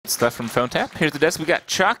stuff from Phone Tap. Here's the desk. We got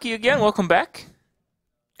Chalky again. Welcome back.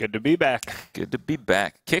 Good to be back. Good to be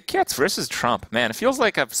back. KitKatz versus Trump. Man, it feels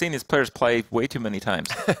like I've seen these players play way too many times.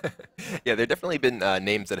 Yeah, there have definitely been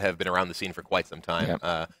names that have been around the scene for quite some time.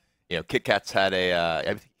 Yep. You know, KitKatz had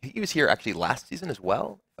a. He was here actually last season as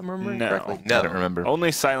well. If I'm remembering correctly. No, I don't remember.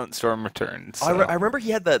 Only Silent Storm returns. So. I remember he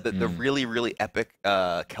had the really epic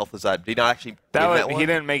Kel'Thuzad. Did he not actually? He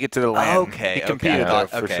didn't make it to the land. Okay, he competed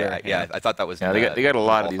for sure. Yeah, I thought that was. Yeah, they got a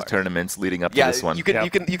lot of these tournaments leading up to this one. You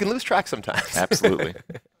can lose track sometimes. Absolutely.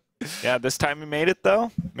 Yeah, this time he made it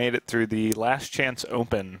though. Made it through the Last Chance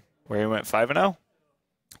Open where he went 5-0.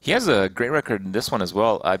 He has a great record in this one as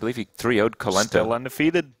well. I believe he 3-0'd Kalento. Still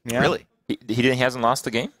undefeated. Yeah. Really? He hasn't lost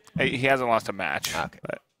a game? He hasn't lost a match. Okay.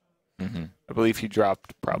 But I believe he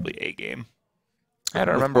dropped probably a game. I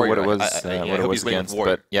don't remember what it was. What it was against,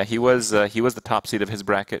 but yeah, he was the top seed of his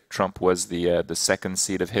bracket. Trump was the second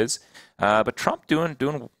seed of his. But Trump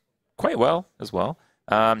doing quite well as well.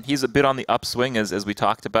 He's a bit on the upswing, as we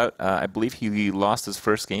talked about. I believe he lost his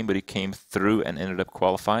first game, but he came through and ended up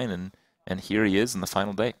qualifying, and here he is in the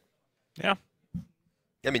final day. Yeah.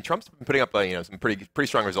 I mean, Trump's been putting up some pretty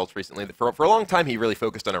strong results recently. For a long time, he really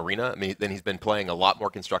focused on Arena. I mean, then he's been playing a lot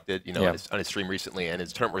more constructed, on his stream recently, and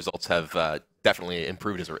his tournament results have definitely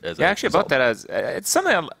improved as a result. Actually, about that, it's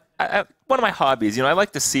something one of my hobbies. I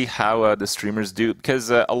like to see how the streamers do,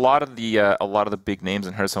 because a lot of the big names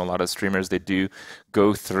in Hearthstone, a lot of streamers, they do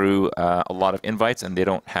go through a lot of invites, and they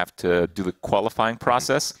don't have to do the qualifying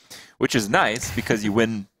process, which is nice because you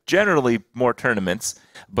win generally more tournaments.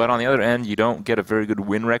 But on the other end, you don't get a very good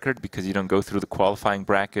win record because you don't go through the qualifying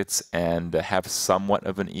brackets and have somewhat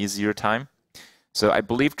of an easier time. So I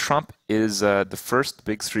believe Trump is the first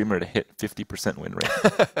big streamer to hit 50% win rate.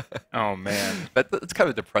 Oh, man. That's kind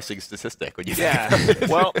of a depressing statistic when you think about it.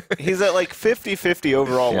 Well, he's at like 50-50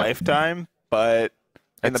 overall lifetime, but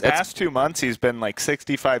in the past 2 months, he's been like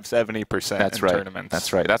 65-70% in tournaments.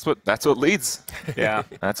 That's right. That's what leads. Yeah.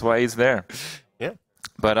 That's why he's there. Yeah.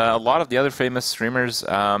 But a lot of the other famous streamers,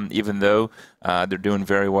 even though they're doing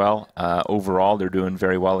very well, overall they're doing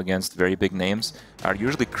very well against very big names, are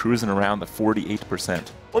usually cruising around the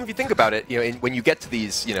 48%. Well, if you think about it, when you get to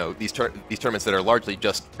these tournaments that are largely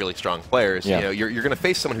just really strong players, you're going to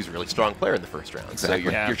face someone who's a really strong player in the first round. Exactly.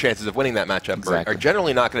 So your chances of winning that matchup are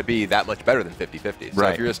generally not going to be that much better than 50-50. So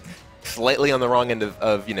if you're just slightly on the wrong end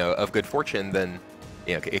of good fortune, then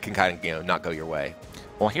it can kind of not go your way.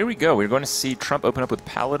 Well, here we go. We're going to see Trump open up with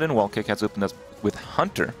Paladin, while KitKatz opened up with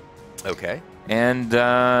Hunter. Okay. And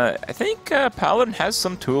I think Paladin has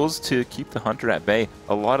some tools to keep the Hunter at bay.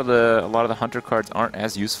 A lot of the Hunter cards aren't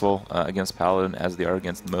as useful against Paladin as they are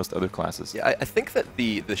against most other classes. Yeah, I think that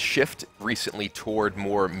the shift recently toward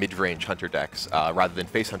more mid-range Hunter decks rather than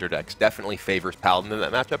face Hunter decks definitely favors Paladin in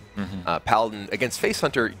that matchup. Paladin against face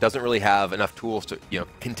Hunter doesn't really have enough tools to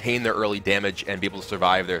contain their early damage and be able to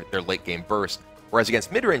survive their late game burst. Whereas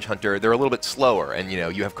against mid-range Hunter, they're a little bit slower, and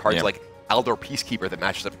you have cards like Aldor Peacekeeper that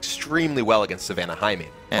matches up extremely well against Savannah Highmane.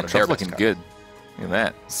 And Trump's looking good. Look at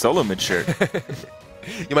that. Solo mid shirt.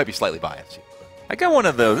 You might be slightly biased. I got one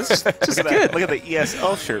of those. This is just good. Look at the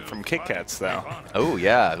ESL shirt from KitKatz, though. Oh,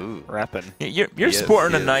 yeah. Ooh. Reppin'. You're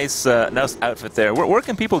sporting a nice outfit there. Where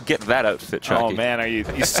can people get that outfit, Chucky? Oh, man. Are you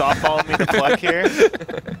softballing me the plug here?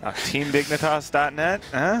 TeamDignitas.net?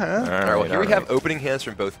 All right, well, here we have opening hands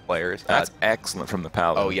from both players. That's excellent from the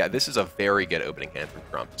Paladin. Oh, yeah. This is a very good opening hand from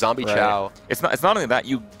Trump. Zombie Chow. It's not only that,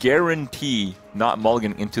 you guarantee not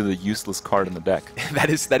mulliganing into the useless card in the deck. That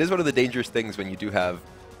is one of the dangerous things when you do have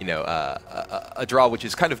a draw which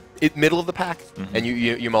is kind of middle of the pack, and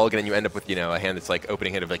you mulligan and you end up with a hand that's like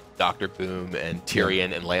opening hand of like Dr. Boom and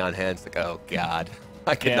Tyrion and Leon hands. Like, oh god,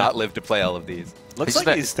 I could not live to play all of these. Looks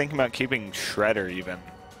like he's thinking about keeping Shredder even.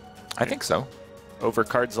 I think so. Over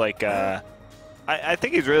cards like I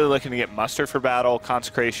think he's really looking to get Muster for battle,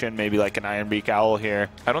 Consecration, maybe like an Ironbeak Owl here.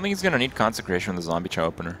 I don't think he's going to need Consecration with the Zombie Chow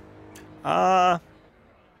opener.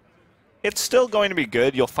 It's still going to be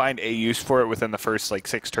good. You'll find a use for it within the first like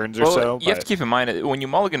 6 turns or so. You have to keep in mind, when you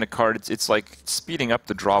mulligan a card, it's like speeding up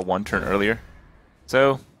the draw 1 turn earlier.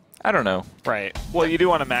 So, I don't know. Right. Well, you do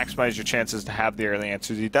want to maximize your chances to have the early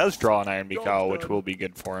answers. He does draw an Ironbeak Owl, which will be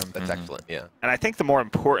good for him. That's excellent, yeah. And I think the more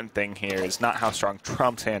important thing here is not how strong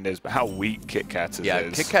Trump's hand is, but how weak KitKatz is. Yeah,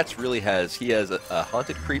 KitKatz really has a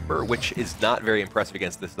Haunted Creeper, which is not very impressive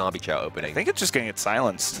against this Zombie Chow opening. I think it's just going to get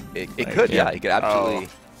silenced. It could, yeah. It could absolutely...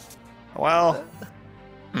 Well,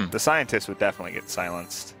 the scientists would definitely get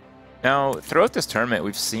silenced. Now, throughout this tournament,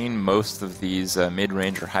 we've seen most of these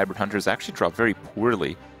mid-range or hybrid hunters actually drop very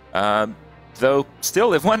poorly. Though, still,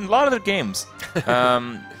 they've won a lot of their games.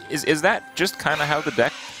 Is that just kind of how the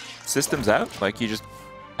deck system's out? Like, you just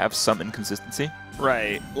have some inconsistency.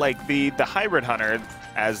 Right. Like the hybrid hunter,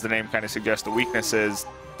 as the name kind of suggests, the weakness is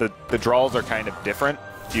the draws are kind of different.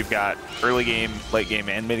 You've got early game, late game,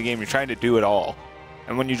 and mid game. You're trying to do it all.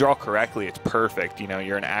 And when you draw correctly, it's perfect. You know,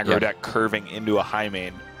 you're an aggro deck curving into a high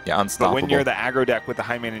main. Yeah, unstoppable. But when you're the aggro deck with the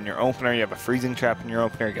high main in your opener, you have a freezing trap in your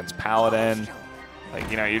opener against Paladin. Like,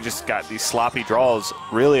 you know, you just got these sloppy draws,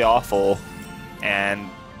 really awful, and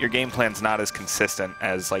your game plan's not as consistent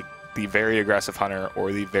as, like, the very aggressive hunter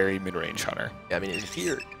or the very mid-range hunter. Yeah, I mean,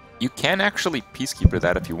 here... You can actually Peacekeeper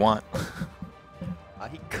that if you want.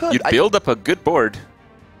 He could. You'd build up a good board.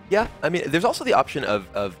 Yeah, I mean, there's also the option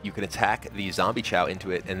of you can attack the zombie chow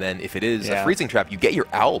into it, and then if it is a freezing trap, you get your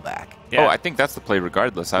owl back. Yeah. Oh, I think that's the play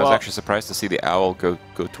regardless. I was actually surprised to see the owl go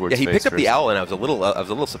towards. Yeah, he picked up the owl, and I was a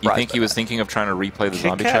little surprised. You think he was thinking of trying to replay the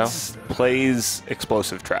zombie chow? KitKatz plays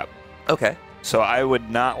explosive trap. Okay. So I would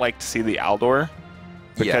not like to see the Aldor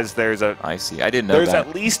because there's a. I see. I didn't know there's that.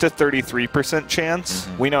 At least a 33% chance.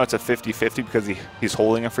 We know it's a 50-50 because he's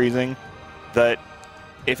holding a freezing. That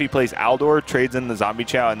if he plays Aldor, trades in the zombie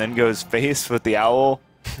chow, and then goes face with the owl,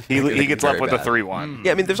 he gets left with a 3-1.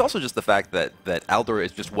 Yeah, I mean, there's also just the fact that Aldor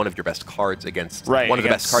is just one of your best cards against one of the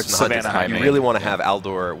best cards in the hunt. You really want to have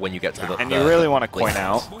Aldor when you get to the... And you really want to coin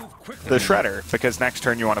out the Shredder, because next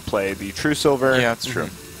turn you want to play the True Silver. Yeah, that's true.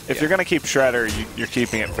 If you're going to keep Shredder, you're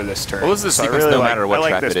keeping it for this turn. Well, this is a sequence no matter what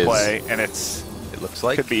trap it is. I like this play, and it looks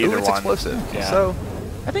like could be either it's one. Explosive. Yeah. So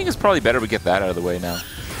I think it's probably better we get that out of the way now.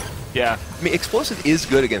 Yeah. I mean, Explosive is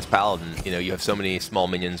good against Paladin. You know, you have so many small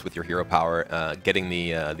minions with your hero power. Getting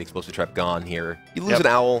the Explosive Trap gone here. You lose an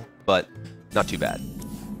Owl, but not too bad.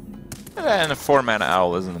 And a 4-mana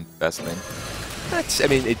Owl isn't the best thing. I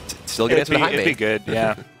mean, it's still going to answer the high main. It'd be good,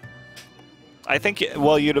 yeah. I think,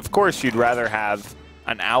 well, of course, you'd rather have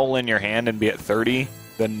an Owl in your hand and be at 30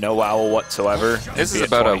 than no Owl whatsoever. This is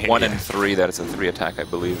about a 1 in 3 that it's a 3 attack, I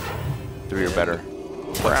believe. 3 or better.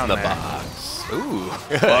 What's in the box? Ooh.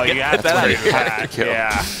 Well, you got that attack,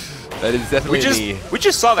 yeah. That is definitely we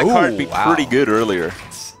just saw the card be pretty good earlier.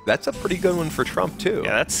 That's a pretty good one for Trump, too.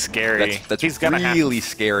 Yeah, that's scary. That's really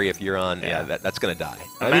scary if you're on... Yeah, that's going to die.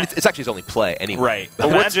 I mean, it's actually his only play anyway. Right. But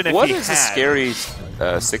imagine if what he is a scary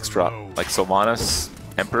 6-drop? Like Sylvanas,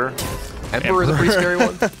 Emperor? Emperor is a pretty scary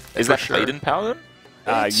one. Is that played in Paladin?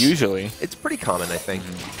 Usually. It's pretty common, I think.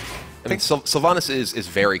 I mean, Sylvanas is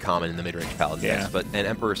very common in the mid-range Paladin decks, but an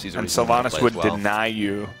Emperor Caesar and Sylvanas would deny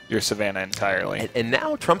you your Savannah entirely. And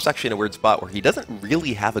now Trump's actually in a weird spot where he doesn't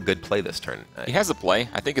really have a good play this turn. He has a play.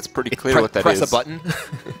 I think it's pretty clear what that is. Press a button.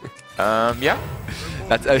 Yeah.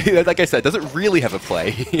 That's like I said, doesn't really have a play.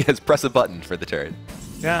 He has press a button for the turn.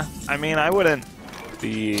 Yeah, I mean, I wouldn't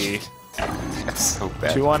be That's so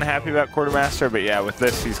bad. too unhappy about Quartermaster, but yeah, with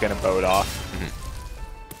this, he's going to bow it off.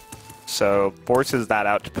 So forces that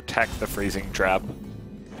out to protect the freezing trap.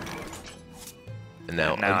 And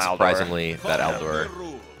now unsurprisingly, that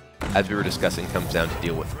Aldor, as we were discussing, comes down to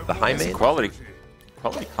deal with the high main. Quality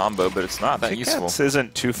combo, but it's not that useful. KitKatz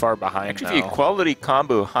isn't too far behind. Actually, if you quality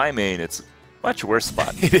combo high main, it's a much worse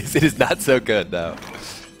spot. It is not so good though.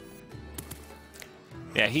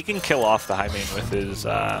 Yeah, he can kill off the high main with his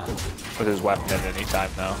weapon at any time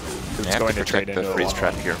now. It's going to trade into the freeze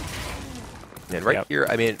trap here. And right here,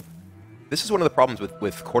 I mean, this is one of the problems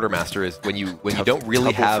with Quartermaster is when you don't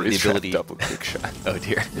really have the ability. Double quick shot. Oh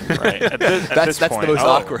dear. Right. That's the most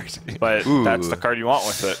awkward. But that's the card you want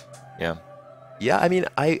with it. Yeah. Yeah, I mean,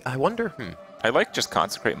 I wonder. I like just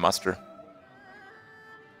Consecrate Muster.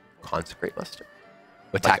 Consecrate Muster?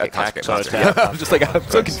 Attack it, Consecrate Muster. Yeah. I'm just like, I'm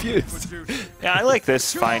so confused. Yeah, I like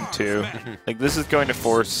this fine too. Like, this is going to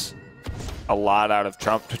force a lot out of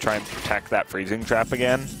Trump to try and protect that freezing trap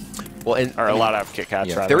again. Well, or a lot out of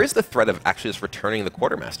KitKatz, rather. There is the threat of actually just returning the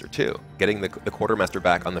Quartermaster, too. Getting the Quartermaster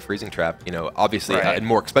back on the freezing trap. You know, obviously, a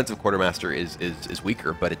more expensive Quartermaster is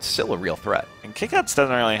weaker, but it's still a real threat. And KitKatz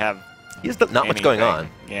doesn't really have not much going on.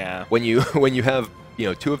 Yeah. When you have, you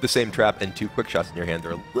know, 2 of the same trap and 2 quick shots in your hand,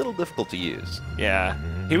 they're a little difficult to use. Yeah.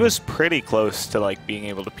 He was pretty close to, like, being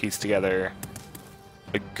able to piece together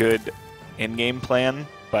a good in-game plan,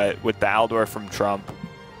 but with the Aldor from Trump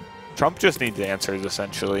just needs answers,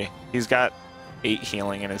 essentially. He's got 8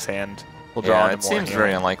 healing in his hand. We'll draw it seems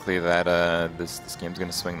very unlikely that this game's going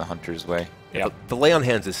to swing the Hunter's way. Yeah. The lay on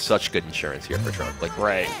hands is such good insurance here for Trump. Like,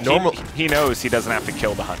 right. He knows he doesn't have to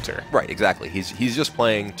kill the Hunter. Right, exactly. He's just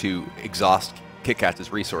playing to exhaust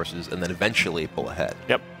KitKatz's resources and then eventually pull ahead.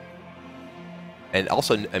 Yep. And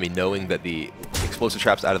also, I mean, knowing that the explosive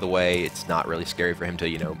trap's out of the way, it's not really scary for him to,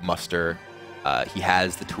 you know, muster. He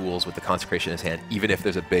has the tools with the Consecration in his hand. Even if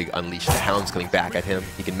there's a big Unleash the Hounds coming back at him,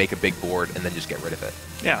 he can make a big board and then just get rid of it.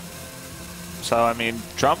 Yeah. So, I mean,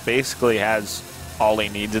 Trump basically has all he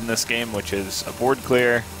needs in this game, which is a board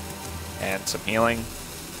clear and some healing.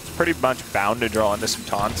 It's pretty much bound to draw into some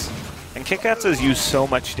taunts. And KitKatz has used so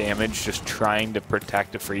much damage just trying to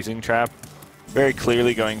protect a freezing trap. Very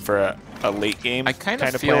clearly going for a late game. I kind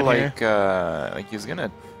of feel like he's going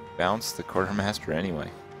to bounce the Quartermaster anyway.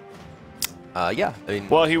 Yeah. I mean,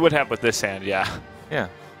 well, he would have with this hand, yeah. Yeah.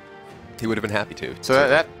 He would have been happy to. So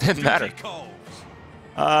that didn't matter.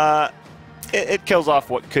 It kills off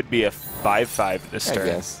what could be a 5-5 this turn. I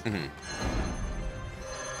guess. Mm-hmm.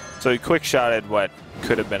 So he quick shotted what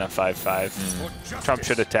could have been a 5-5. Trump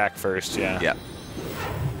should attack first, yeah. Yeah.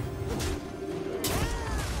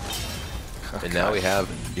 And now we have.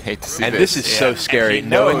 You hate to see and this. this is so scary,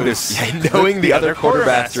 knowing the other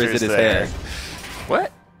quartermaster quartermaster is in his there. hand.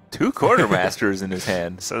 What? 2 Quartermasters in his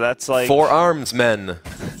hand. So that's like 4 arms, men.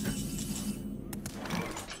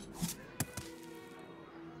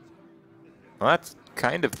 Well, that's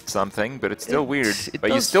kind of something, but it's still weird. It But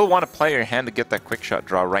you does- still want to play your hand to get that quick shot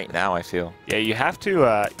draw right now, I feel. yeah, you have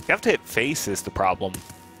to hit face is the problem.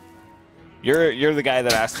 You're the guy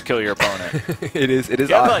that has to kill your opponent. It is You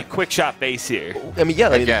have odd. to like quick shot face here. I mean, yeah,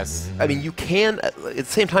 I mean, guess. I mean, you can. At the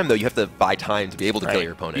same time, though, you have to buy time to be able to kill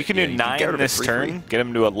your opponent. You can do know, 9 get rid of it this free. turn, get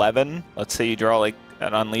him to 11. Let's say you draw like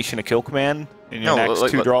an Unleash and a Kill Command in your next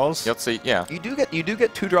 2 draws. Let's say, yeah. You do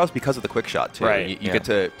get 2 draws because of the quick shot too. Right, You yeah. get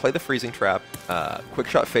to play the freezing trap, quick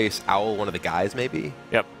shot face, owl one of the guys maybe.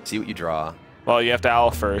 Yep. See what you draw. Well, you have to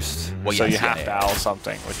owl first, Well, so yes, you have yeah, to yeah. owl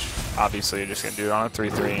something, which obviously you're just gonna do it on a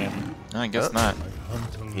 3/3. And No, I guess not.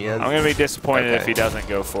 He has, I'm gonna be disappointed if Okay. he doesn't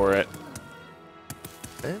go for it.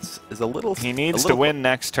 this is a little. He needs a to little- win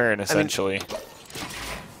next turn, essentially.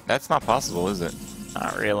 That's not possible, is it?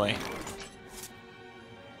 Not really.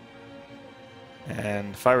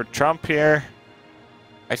 And if I were Trump here,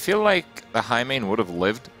 I feel like the high main would have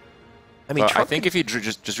lived. I mean, I Trump think if he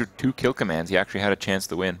just drew 2 kill commands, he actually had a chance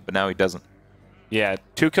to win, but now he doesn't. yeah,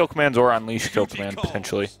 2 Kill Commands or Unleash Kill Command,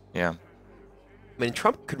 potentially. Yeah. I mean,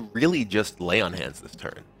 Trump could really just lay on hands this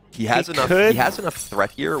turn. He has enough. could. He has enough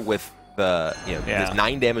threat here with the Yeah. his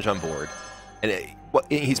 9 damage on board, and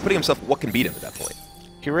he's putting himself. What can beat him at that point?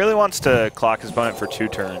 He really wants to clock his opponent for 2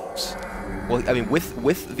 turns. Well, I mean,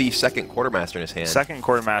 with the second quartermaster in his hand, Second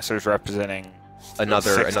Quartermaster is representing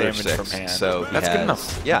another 6 damage 6. from hand. So he That's good has-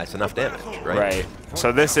 enough. Yeah, it's enough damage, right? Right.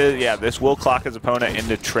 So this will clock his opponent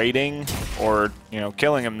into trading or,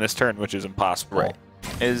 killing him this turn, which is impossible. Right.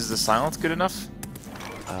 Is the silence good enough?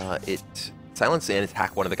 It silence and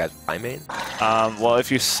attack one of the guys with high main. Well,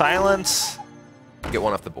 if you silence, Get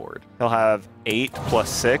one off the board. he'll have 8 plus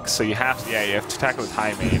 6, so you have to attack it with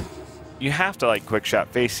high main. You have to like quick shot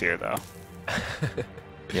face here though.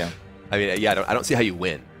 Yeah. I mean, yeah, I don't see how you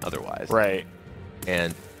win otherwise. Right.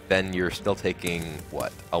 And then you're still taking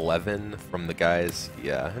what 11 from the guys.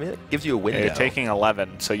 Yeah, I mean, it gives you a Yeah, window. you're taking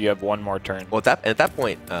 11, so you have 1 more turn. Well, at that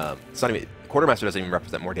point, it's not even. Quartermaster doesn't even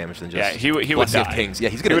represent more damage than just. Yeah, he would Blessing die. of Kings. Yeah,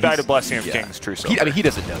 he's He gonna. would die he's- to Blessing of yeah. Kings, true silver. I mean, he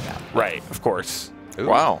doesn't know that. Right, of course. Ooh,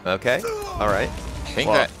 Wow. Okay. All right. I think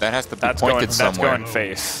Well, that has to be That's pointed going. somewhere. That's going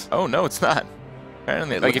face. Oh, no, it's not.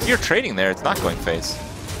 Apparently, like, if you're trading there, it's not going face.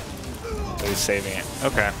 He's saving it.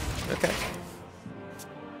 Okay. Okay.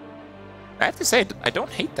 I have to say, I don't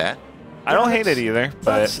hate that. I don't hate it either,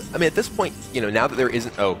 but I mean, at this point, now that there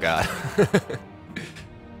isn't. Oh God.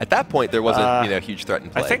 At that point, there wasn't a huge threat in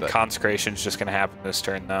play. I think but Consecration's just going to happen this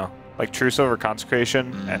turn, though. Like True Silver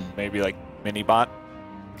Consecration and maybe like Mini Bot.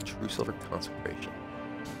 True Silver Consecration.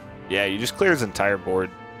 Yeah, you just clear his entire board.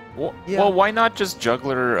 Well, Yeah. well why not just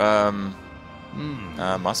Juggler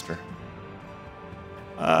Muster?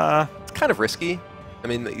 It's kind of risky. I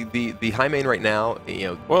mean, the high main right now,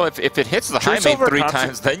 Well, if it hits the True high main Silver 3 Conse-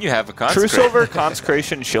 times, then you have a True Consecrate. Silver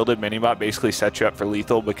Consecration Shielded Minibot basically sets you up for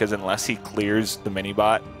lethal because unless he clears the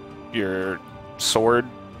Minibot, your sword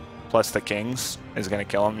plus the Kings is going to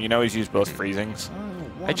kill him. He's used both freezings.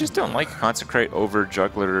 I just don't like Consecrate over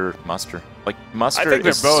Juggler Muster. Like, Muster I think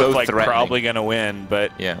they're is both so like threatening. probably going to win,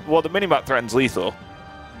 but Yeah. well, the Minibot threatens lethal.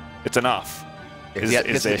 It's enough. he is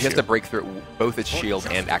has the to issue. break through both its shield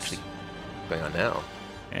and actually going on now.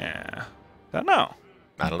 Yeah. Don't know.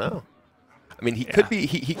 I don't know. I mean, he could be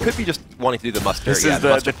he could be just wanting to do the muster. This yeah, is the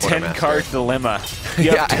muster 10-card quartermaster. dilemma.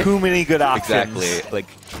 You Yeah, have too many good options. Exactly. Like,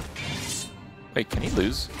 Wait, can he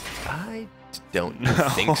lose? I don't No.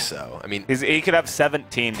 think so. I mean, He could have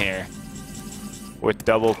 17 here with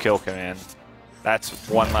double kill command. That's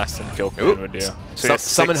 1 less than kill command would do. So he has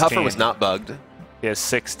Summon Huffer 16. was not bugged. He has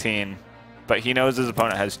 16, but he knows his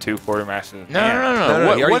opponent has 2 quartermasters. No.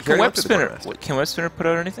 No, he already What can carried Web up to the Spinner? Quartermaster. Can Web Spinner put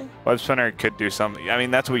out anything? Web Spinner could do something. I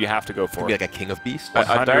mean, that's what you have to go for. Could be like a King of Beasts. A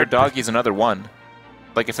Dire 100. Doggy's another 1.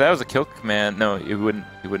 Like if that was a kill command, no, it wouldn't.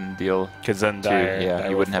 He wouldn't deal. Because then Two, yeah,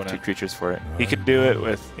 you wouldn't have 2 creatures for it. He could do it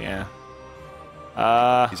with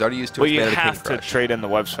He's already used 2 well, you mana have King to Crush. trade in the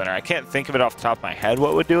web spinner. I can't think of it off the top of my head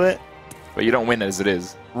what would do it. But you don't win as it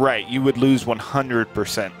is. Right, you would lose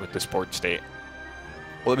 100% with this board state.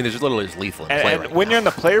 Well, I mean, there's literally just lethal in play And right when now. you're in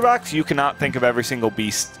the player box, you cannot think of every single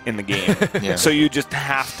beast in the game. Yeah. So you just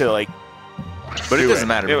have to like. But it do doesn't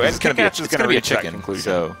matter. because And It's going to be, KitKatz is gonna be a reach that chicken. conclusion.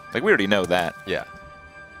 So, like, we already know that. Yeah.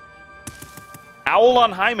 Owl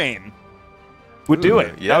on high main would do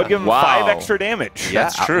it. yeah. That would give him Wow. 5 extra damage. Yeah,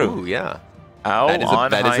 That's true. Ooh, yeah. Owl That is a-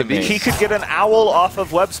 on that is high a beast. main. He could get an owl off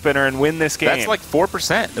of web spinner and win this game. That's like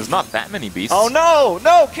 4%. There's not that many beasts. Oh no,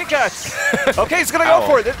 no, KitKatz. Okay, he's gonna go Owl.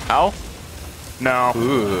 for it. Owl? No.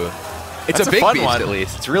 Ooh. It's That's a a big fun beast, one. at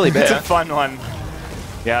least. It's really big. It's a fun one.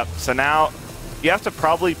 Yep. So now you have to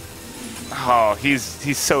probably. Oh, he's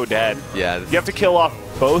so dead. Yeah. You have to kill off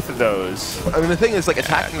both of those. I mean, the thing is, like,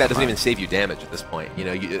 attacking that doesn't even save you damage at this point. You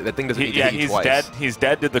know, that thing doesn't need to Yeah, hit you he's twice. dead. He's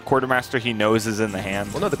dead to the quartermaster he knows is in the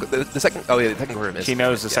hand. Well, no, the second... Oh, yeah, the second quartermaster. He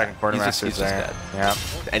knows the second quartermaster He's is just there. dead. Yeah.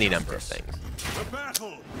 Any number of things.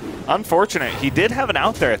 Unfortunate. He did have an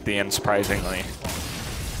out there at the end, surprisingly.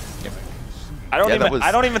 I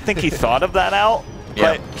don't even think he thought of that out.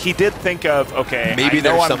 Yeah. But he did think of, okay, Maybe I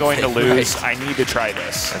know there's I'm going to something, lose. right. I need to try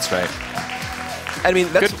this. That's right. I mean,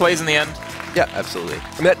 that's... Good plays in the end. Yeah, absolutely.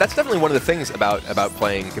 I mean, that's definitely one of the things about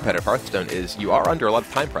playing competitive Hearthstone is you are under a lot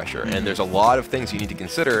of time pressure, and there's a lot of things you need to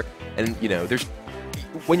consider. And, you know, there's...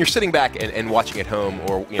 When you're sitting back and watching at home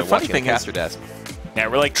or, you know, funny watching thing at is- caster desk... Yeah,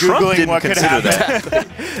 we're like Trump Googling didn't what could consider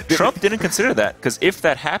happen. Trump didn't consider that, because if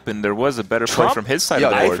that happened, there was a better play Trump- from his side Yeah,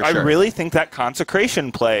 of the I- board. I sure. really think that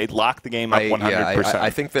consecration play locked the game up 100%. I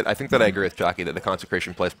think that I agree with Jockey that the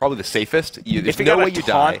consecration play is probably the safest. There's if he no got way a you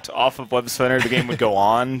die. taunt off of web spinner, the game would go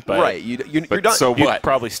on. But Right, you're But done. so you'd what?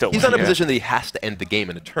 probably still He's win. not in a Yeah. position that he has to end the game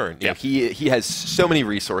in a turn. You know, he has so many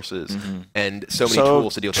resources and so many So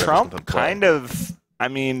tools to deal with Trump every single play. kind of, I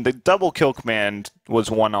mean, the double kill command was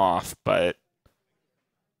one off, but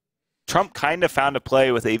Trump kind of found a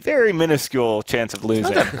play with a very minuscule chance of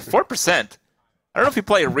losing. 4%. I don't know if you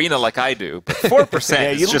play Arena like I do, but 4% Yeah,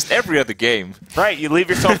 is you- just every other game. Right, you leave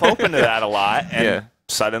yourself open to that a lot, and Yeah.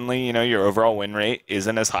 suddenly, you know, your overall win rate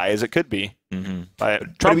isn't as high as it could be. Mm-hmm.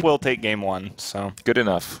 But Trump will take game one, so Good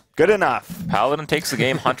enough. good enough. Paladin takes the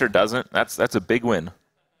game, Hunter doesn't. That's a big win.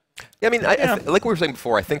 Yeah, I mean, like we were saying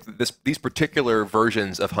before, I think that these particular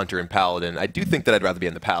versions of Hunter and Paladin, I do think that I'd rather be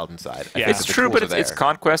on the Paladin side. I Yeah. think It's that the true, tools but are it's there.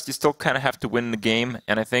 Conquest. You still kind of have to win the game,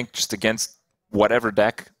 and I think just against whatever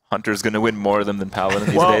deck, Hunter's going to win more of them than Paladin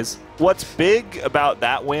these Well, days. what's big about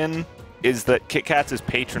that win is that KitKatz'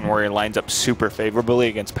 Patron Warrior lines up super favorably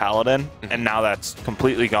against Paladin, and now that's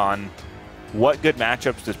completely gone. What good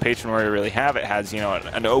matchups does Patron Warrior really have? It has, you know,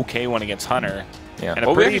 an okay one against Hunter, Yeah. and a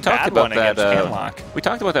we pretty actually talked bad about one that. against Canlock. We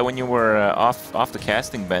talked about that when you were off the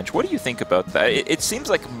casting bench. What do you think about that? It seems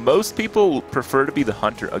like most people prefer to be the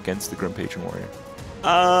Hunter against the Grim Patron Warrior.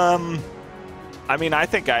 I mean, I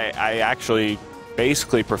think I actually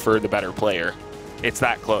basically prefer the better player. It's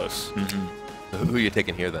that close. Who are you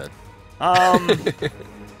taking here then?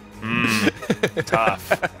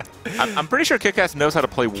 Tough. I'm pretty sure KitKatz knows how to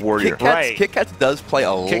play Warrior. Right. KitKatz does play a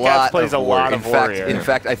KitKatz lot plays of a lot Warrior. of Warrior. In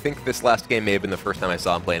fact, I think this last game may have been the first time I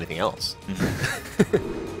saw him play anything else.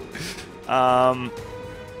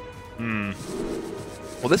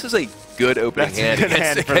 Well, this is a good opening That's hand a good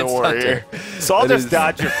hand against, for the against Warrior. Hunter. So I'll That just is-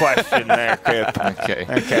 dodge your question there, Kip. Okay.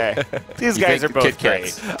 Okay. These You guys are think both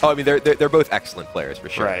KitKatz. great. Oh, I mean, they're both excellent players for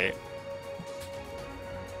sure. Right.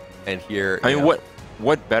 And here, I you mean, know,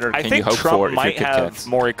 what better I can you think hope Trump for might if you're have KitKatz?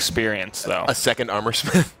 more experience, though. a second Armor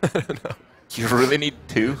Smith? I don't know. You really need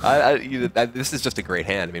two? This is just a great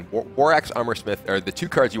hand. I mean, Warax, Armor Smith are the two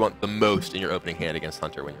cards you want the most in your opening hand against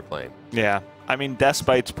Hunter when you're playing. Yeah. I mean,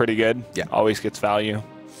 Despite's pretty good. Yeah. Always gets value.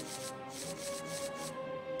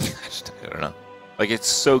 I don't know. Like, it's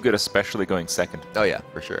so good, especially going second. Oh yeah,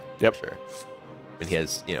 for sure. Yep. For sure. And he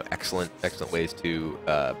has, you know, excellent ways to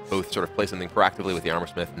both sort of play something proactively with the Armor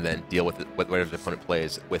Smith and then deal with whatever the opponent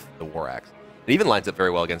plays with the Warax. It even lines up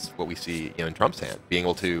very well against what we see, you know, in Trump's hand, being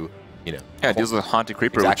able to, you know, Yeah, it deals with Haunted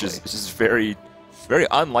Creeper, Exactly. which is very, very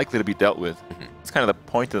unlikely to be dealt with. It's kind of the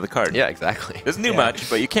point of the card. yeah, exactly. Doesn't do Yeah. much,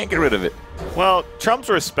 but you can't get rid of it. Well, Trump's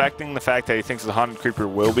respecting the fact that he thinks the Haunted Creeper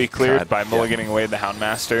will be cleared God, by yeah. mulliganing away the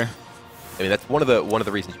Houndmaster. I mean, that's one of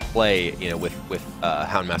the reasons you play, you know, with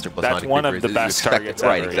Houndmaster plus That's Haunted one Creeper of the is best you expect targets it.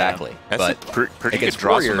 Right, ever, yeah. exactly. That's But a pretty good against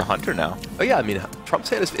draws Warrior, from the Hunter now. oh yeah, I mean, Trump's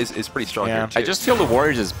hand is pretty strong Yeah. here too. I just feel the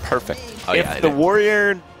Warriors is perfect. oh, yeah, If the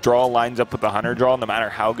Warrior draw lines up with the Hunter draw, no matter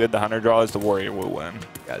how good the Hunter draw is, the Warrior will win.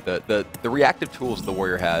 Yeah, the reactive tools the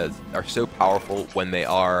Warrior has are so powerful when they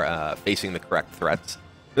are facing the correct threats.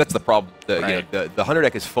 That's the problem. The Hunter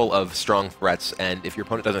deck is full of strong threats, and if your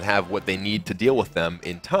opponent doesn't have what they need to deal with them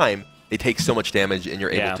in time, they take so much damage, and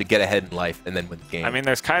you're able to get ahead in life and then win the game. I mean,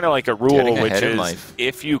 there's kind of like a rule, which is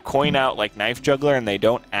if you coin out like Knife Juggler and they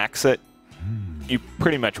don't axe it, you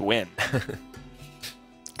pretty much win.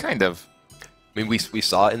 Kind of. I mean, we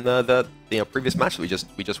saw in the previous match that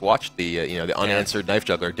we just watched, the unanswered Knife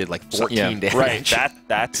Juggler did like 14 damage. Right,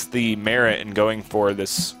 that's the merit in going for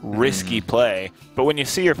this risky play. But when you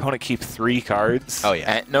see your opponent keep 3 cards,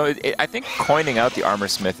 no, I think coining out the Armor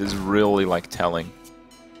Smith is really like telling.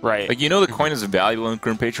 Right. Like, the coin is valuable in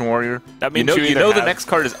Grim Patron Warrior. That means you know the next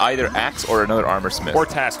card is either Axe or another Armor Smith. Or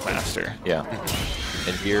Taskmaster. Yeah.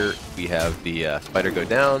 And here we have the Spider go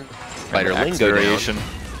down, Spider Ling go down.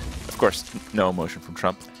 Of course, no emotion from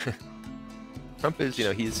Trump. Trump is,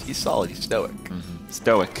 he's solid, he's stoic.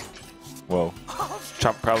 Stoic. Whoa.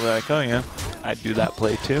 Trump probably like, oh yeah, I'd do that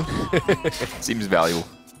play too. Seems valuable.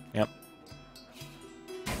 Yep.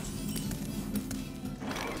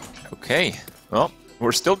 Okay. Well,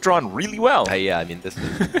 we're still drawn really well. Yeah, I mean, this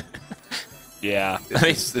is... Yeah.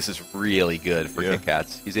 This is really good for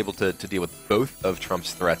KitKatz. He's able to deal with both of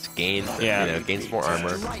Trump's threats, gain some more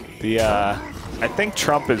armor. I think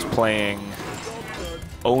Trump is playing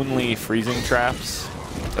only freezing traps.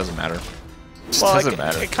 Doesn't matter. Doesn't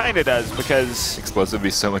matter. It kind of does, because explosive would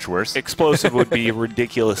be so much worse. Explosive would be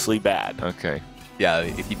ridiculously bad. Okay. Yeah,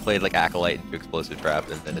 if he played like Acolyte into explosive trap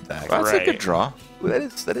and then attack. Well, that's a good draw. Well,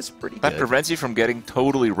 that is pretty good. That prevents you from getting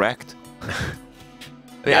totally wrecked.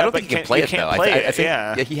 I mean, I don't think he can play it, though. I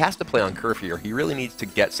think he has to play on curfew, or he really needs to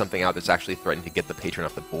get something out that's actually threatening to get the patron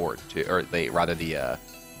off the board, or the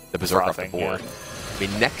berserk off the board. I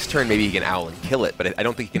mean, next turn maybe he can owl and kill it, but I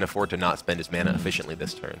don't think he can afford to not spend his mana efficiently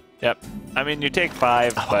this turn. Yep. I mean, you take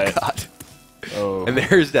 5, but... God. Oh. And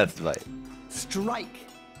there's Death's Bite. Strike.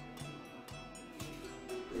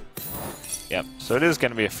 Yep. So it is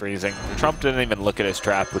going to be a freezing. Trump didn't even look at his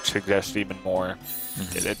trap, which suggests even more.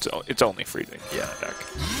 It's only freezing. Yeah. Deck.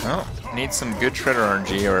 Well, needs some good Shredder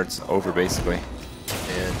RNG or it's over, basically.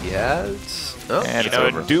 And he has... Oh, and a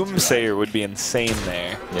Doomsayer would be insane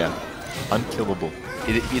there. Yeah. Unkillable.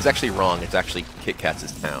 He's actually wrong. It's actually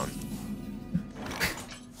KitKatz's town.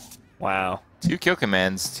 Wow. 2 kill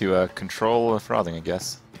commands to control frothing, I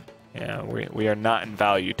guess. Yeah, we are not in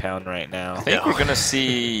Value Town right now. I think we're going to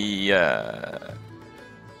see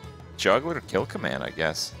Juggler kill command, I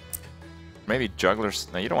guess. Maybe Juggler's...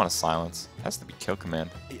 No, you don't want to silence. It has to be kill command.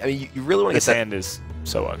 I mean, you really want to get that... His hand is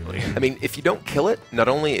so ugly. I mean, if you don't kill it, not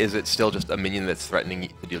only is it still just a minion that's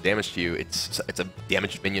threatening to deal damage to you, it's a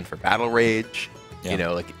damaged minion for Battle Rage. Yeah. You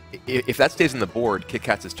know, like, if that stays on the board,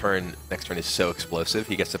 KitKatz's next turn is so explosive,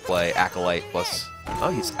 he gets to play Acolyte plus...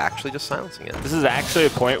 Oh, he's actually just silencing it. This is actually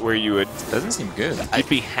a point where you would... Doesn't seem good. You'd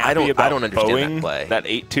be happy about I don't understand that play. That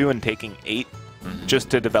 8-2 and taking 8 just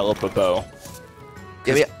to develop a bow.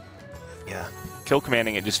 Yeah. Kill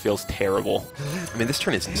commanding it just feels terrible. I mean, this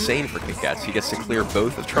turn is insane for KitKatz. He gets to clear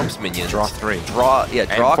both of Trump's minions. Draw 3. Draw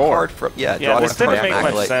a card from... Yeah, this didn't make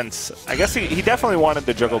much sense. I guess he definitely wanted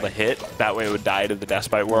the juggle to hit. That way it would die to the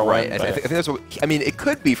Deathbite Whirlwind. Right, I think that's what... I mean, it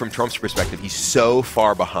could be from Trump's perspective. He's so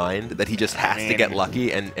far behind that he just has to get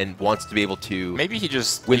lucky and wants to be able to... Maybe he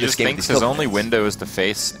just thinks his only window is to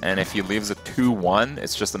face, and if he leaves a 2-1,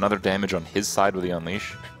 it's just another damage on his side with the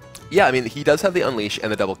Unleash. Yeah, I mean, he does have the Unleash and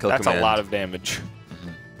the double kill command. That's a lot of damage.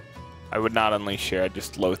 I would not Unleash here. I'd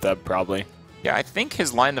just Loatheb, probably. Yeah, I think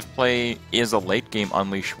his line of play is a late-game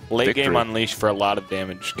Unleash Late-game Unleash for a lot of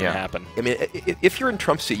damage can happen. I mean, if you're in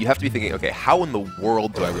Trump's seat, you have to be thinking, okay, how in the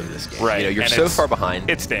world do I win this game? Right. You know, you're so far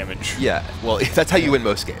behind. It's damage. Yeah, well, that's how you win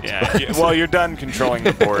most games. Yeah. Well, you're done controlling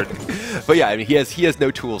the board. But yeah, I mean, he has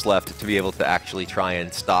no tools left to be able to actually try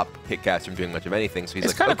and stop KitKatz from doing much of anything. So he's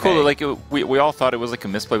it's kind of cool. Like we all thought it was like a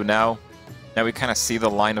misplay, but now we kind of see the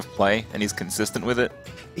line of play, and he's consistent with it.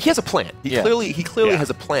 He has a plan. He clearly has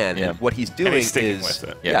a plan, and what he's doing is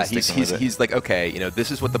with it. He's like, okay, you know, this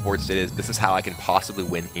is what the board state is. This is how I can possibly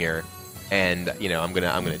win here, and you know, I'm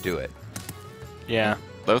gonna do it. Yeah.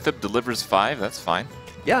 Loatheb delivers 5. That's fine.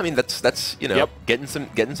 Yeah, I mean that's you know getting some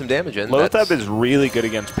damage in. Loatheb is really good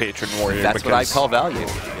against Patron Warrior. That's what I call value.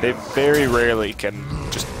 They very rarely can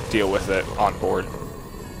just deal with it on board.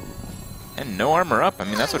 And no armor up. I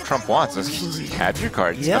mean, that's what Trump wants. He had your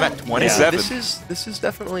cards. Yeah, I'm at 27. This is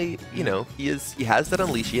definitely, you know, he has that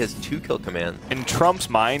Unleash. He has 2 kill commands. In Trump's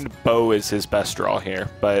mind, Bow is his best draw here,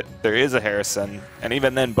 but there is a Harrison, and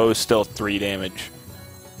even then, Bow's still 3 damage.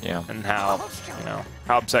 Yeah. And how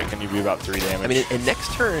upset can you be about 3 damage? I mean, in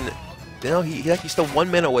next turn, No, he's still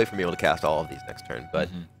 1 mana away from being able to cast all of these next turn, but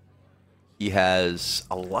he has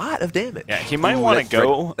a lot of damage. Yeah, he might want to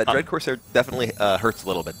go. That Dread Corsair definitely hurts a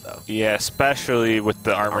little bit, though. Yeah, especially with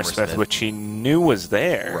the Armor Smith, which he knew was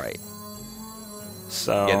there. Right.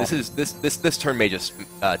 So yeah, this turn may just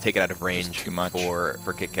take it out of range too much for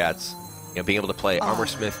KitKatz. Being able to play Armor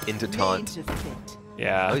Smith into taunt.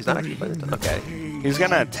 Yeah. Oh, he's not actually playing the taunt. Okay. He's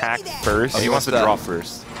gonna attack first. Oh, he wants to draw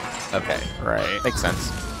first. Okay. Right. Makes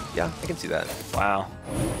sense. Yeah, I can see that. Wow.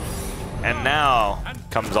 And now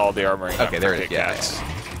comes all the armoring. Okay, there it is.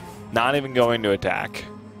 Yeah. Not even going to attack.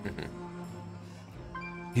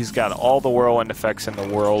 He's got all the whirlwind effects in the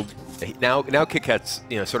world. Now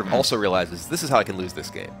KitKatz, sort of also realizes this is how I can lose this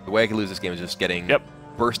game. The way I can lose this game is just getting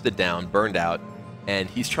bursted down, burned out, and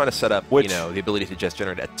he's trying to set up, the ability to just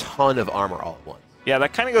generate a ton of armor all at once. Yeah,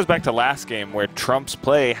 that kind of goes back to last game where Trump's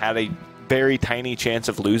play had a very tiny chance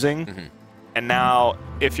of losing, and now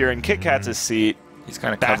if you're in KitKatz's seat, he's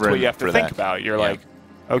kind of that's covering what you have to think about. You're like,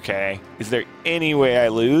 okay, is there any way I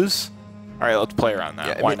lose? All right, let's play around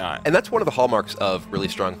that. Why not? And that's one of the hallmarks of really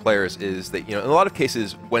strong players is that, in a lot of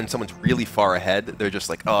cases, when someone's really far ahead, they're just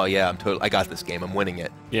like, oh, yeah, I got this game. I'm winning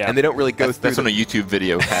it. Yeah. And they don't really go through. That's when a YouTube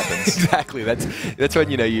video happens. Exactly. That's when,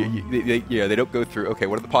 they don't go through, okay,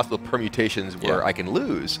 what are the possible permutations where I can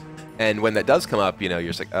lose? And when that does come up, you're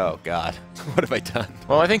just like, oh, God, what have I done?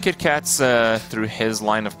 Well, I think KitKatz, through his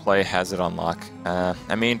line of play, has it on lock.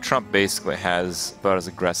 I mean, Trump basically has about as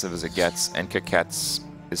aggressive as it gets, and KitKatz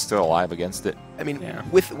is still alive against it. I mean,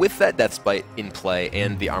 with that Death Spite in play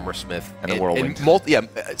and the Armor Smith and the Whirlwind,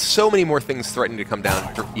 so many more things threatening to come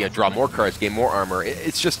down. Draw more cards, gain more armor.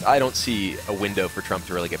 It's just I don't see a window for Trump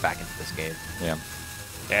to really get back into this game. Yeah.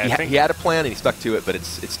 He had a plan and he stuck to it, but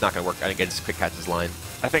it's not going to work against KitKatz's line.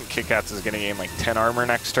 I think KitKatz is going to gain like 10 armor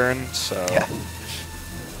next turn, so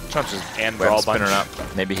Trump's just draw a spinning bunch.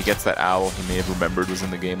 up. Maybe he gets that owl he may have remembered was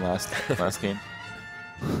in the game last game.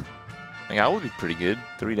 I think owl would be pretty good.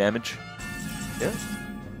 3 damage. Yeah.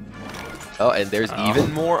 Oh, and there's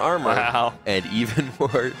even more armor. Wow. And even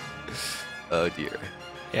more. Oh dear.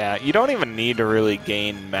 Yeah, you don't even need to really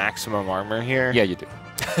gain maximum armor here. Yeah, you do.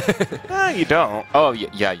 You don't. Oh,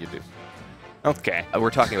 yeah, you do. Okay.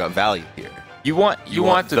 We're talking about value here. You want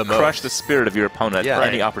to crush the spirit of your opponent at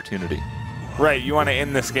any Right. opportunity. Right, you want to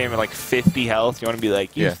end this game at like 50 health. You want to be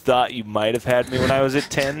like, you thought you might have had me when I was at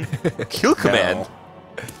 10? Kill command.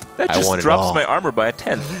 That just drops my armor by a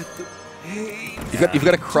 10th. You've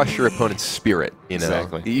got to crush your opponent's spirit,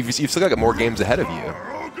 Exactly. You've still got more games ahead of you.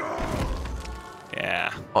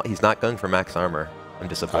 Yeah. Oh, he's not going for max armor. I'm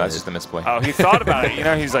disappointed. That's just a misplay. Oh, he thought about it.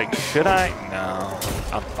 He's like, should I? No,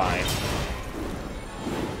 I'm fine.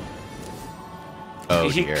 Oh,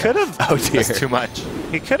 he dear. could have. Oh, dear. That's too much.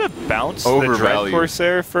 He could have bounced the Dread Overvalued.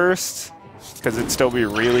 Corsair first, because it'd still be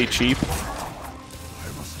really cheap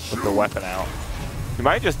with the weapon out. He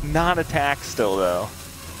might just not attack still, though.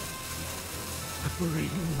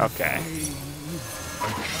 Okay.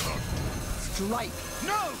 Strike.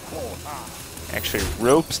 No quarter. Actually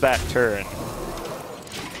ropes that turn.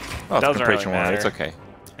 Oh, it's Doesn't Grim really Patron Warrior. matter. It's okay.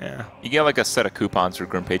 Yeah. You get like a set of coupons for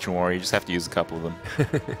Grim Patron Warrior. You just have to use a couple of them.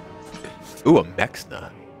 Ooh, a Mexna.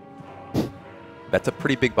 That's a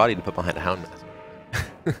pretty big body to put behind a Houndmaster.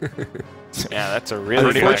 Yeah, that's a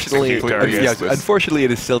really good Unfortunately, execute target. unfortunately,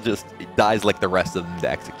 it dies like the rest of them to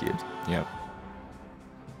execute. Yeah.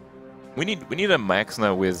 We need a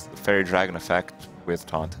Maxna with Fairy Dragon effect with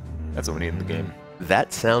taunt. That's what we need in the game.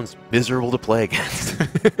 That sounds miserable to play against.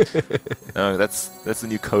 No, that's the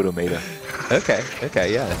new Kodo meta.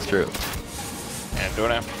 Okay, yeah, that's true. And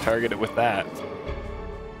don't have to target it with that.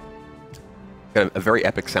 Got a very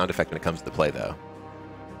epic sound effect when it comes to the play, though.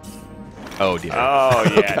 Oh dear. Oh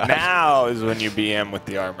yeah, now is when you BM with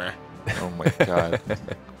the armor. Oh my god.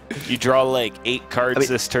 You draw like 8 cards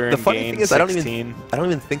this turn. The funny gain thing is, 16. I don't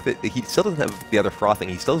even think that he still doesn't have the other frothing.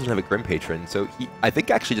 He still doesn't have a Grim Patron. So I think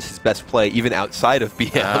actually just his best play, even outside of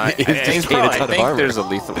BM, is just gain a ton I of think armor. there's a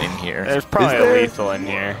lethal in here. There's probably there? a lethal in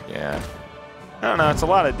here. Yeah. I don't know. It's a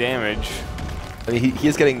lot of damage. I mean, he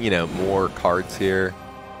is getting more cards here.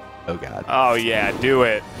 Oh god. Oh yeah, do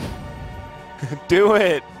it. Do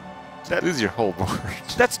it. Lose your whole board.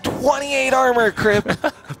 That's 28 armor, Crip.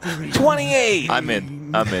 28. I'm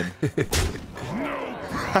in. I'm in.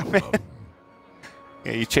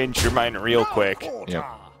 Yeah, you changed your mind real quick. Yep.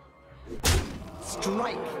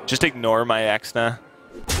 Strike. Just ignore my Exna.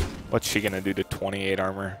 What's she gonna do to 28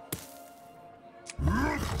 armor?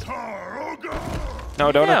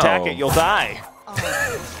 No, don't attack it. You'll die.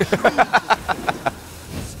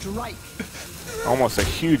 Strike. Almost a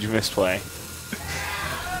huge misplay.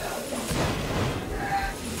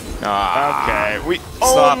 Okay, we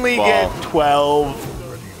Softball. only get 12.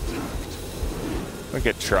 Look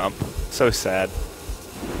at Trump. So sad.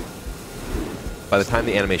 By the time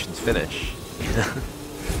the animations finish.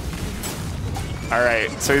 All right,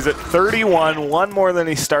 so he's at 31, one more than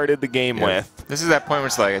he started the game with. This is that point where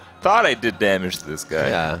it's like, I thought I did damage to this guy.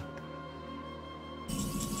 Yeah.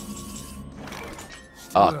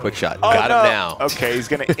 Oh, quick shot. Oh, Got no. him now. Okay, he's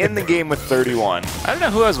going to end the game with 31. I don't know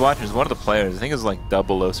who I was watching. It was one of the players. I think it was like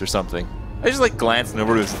Double Os or something. I just like glanced and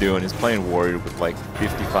over what he was doing. He's playing Warrior with like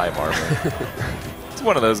 55 armor. It's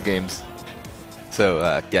one of those games.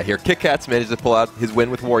 So yeah, here KitKatz managed to pull out his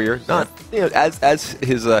win with Warrior. Not as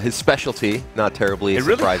his specialty. Not terribly It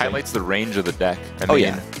really surprising. highlights the range of the deck. I Oh, mean,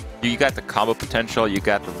 yeah. You got the combo potential, you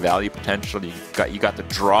got the value potential, you got the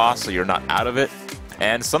draw, so you're not out of it.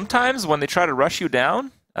 And sometimes when they try to rush you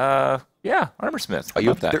down, yeah, Armorsmith. How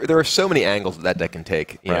about that? There are so many angles that deck can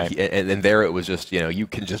take. You know, Right. and there it was just, you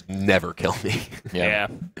can just never kill me. Yeah.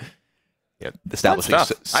 Establishing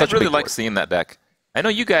Stuff. such I really a big like board. seeing that deck. I know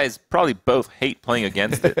you guys probably both hate playing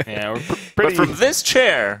against it. Yeah, we're But pretty... from this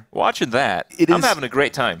chair, watching that, I'm having a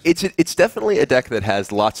great time. It's definitely a deck that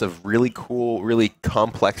has lots of really cool, really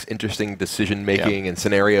complex, interesting decision making and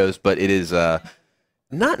scenarios, but it is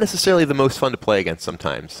not necessarily the most fun to play against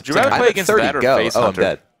sometimes. Would you rather I'm play at against 30 that or go. Face Oh, I'm Hunter?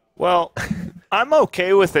 dead. Well, I'm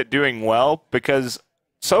okay with it doing well because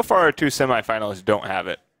so far our two semifinals don't have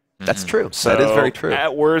it. That's true. So that is very true.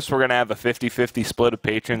 At worst, we're going to have a 50-50 split of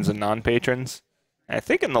patrons and non-patrons. I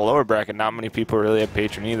think in the lower bracket, not many people really have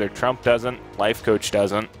patron either. Trump doesn't. Life Coach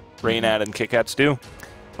doesn't. Raynad and KitKatz do.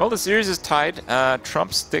 Well, the series is tied.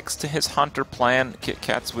 Trump sticks to his Hunter plan.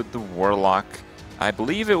 KitKatz with the Warlock. I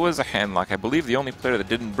believe it was a handlock. I believe the only player that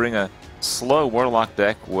didn't bring a slow Warlock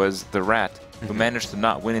deck was the Rat, who managed to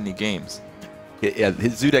not win any games. Yeah,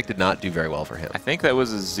 his Zoo deck did not do very well for him. I think that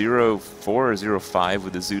was a 0-4 or 0-5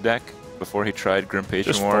 with the Zoo deck before he tried Grim Patron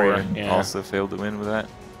Just Warrior 4, and yeah. also failed to win with that.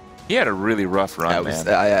 He had a really rough run, man.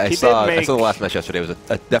 I He saw did make- the last match yesterday. It was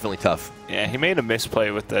definitely tough. Yeah, he made a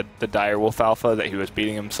misplay with the Direwolf Alpha that he was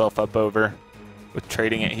beating himself up over with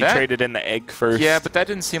trading it. He traded in the egg first. Yeah, but that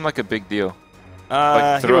didn't seem like a big deal. he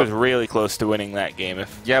throw- was really close to winning that game.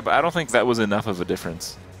 Yeah, but I don't think that was enough of a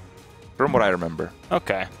difference, from what I remember.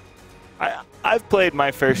 Okay. I've played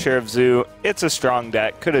my fair share of Zoo. It's a strong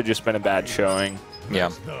deck. Could have just been a bad showing.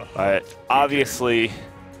 Yeah. But obviously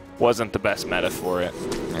wasn't the best meta for it.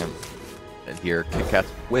 Yeah. And here, KitKatz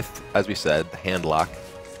with, as we said, the handlock.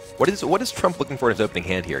 What is Trump looking for in his opening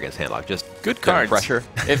hand here against handlock? Just Good kind of cards. pressure.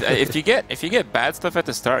 if you get bad stuff at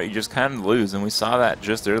the start, you just kind of lose, and we saw that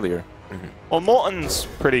just earlier. Well, Molten's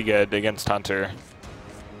pretty good against Hunter.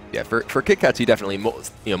 Yeah, for KitKatz, he definitely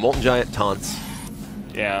Molten Giant, taunts,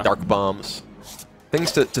 Yeah. dark bombs,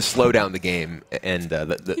 things to slow down the game, and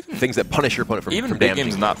the things that punish your opponent from Even from big damaging.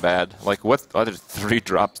 game's not bad. Like, what other 3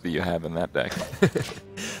 drops do you have in that deck?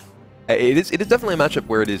 It is definitely a matchup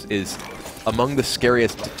where it is among the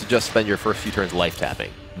scariest to just spend your first few turns life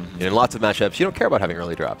tapping. In lots of matchups, you don't care about having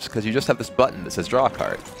early drops because you just have this button that says draw a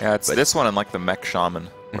card. Yeah, it's this one and like the Mech Shaman,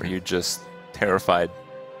 where you're just terrified.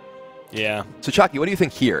 Yeah. So Chalky, what do you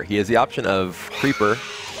think here? He has the option of Creeper.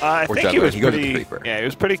 I Or think he Juggler. was He goes with pretty. the Creeper. Yeah, he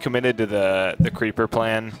was pretty committed to the Creeper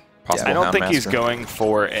plan. Possible I don't think he's Houndmaster. going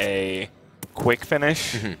for a quick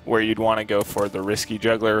finish where you'd want to go for the risky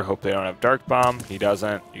Juggler. Hope they don't have Dark Bomb. He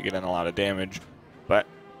doesn't. You get in a lot of damage. But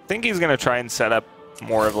I think he's going to try and set up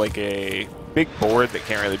more of like a big board that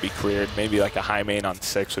can't really be cleared. Maybe like a high main on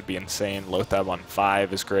 6 would be insane. Lothab on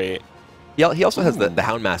 5 is great. He also has the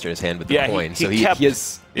Houndmaster in his hand with the coin, so he has he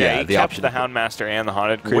the kept option. the Houndmaster and the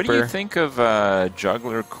Haunted Creeper. What do you think of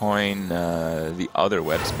Juggler Coin, the other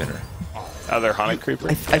web spinner? Other Haunted Creeper?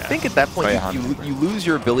 I think at that point Oh, yeah, you lose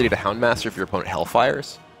your ability to Houndmaster if your opponent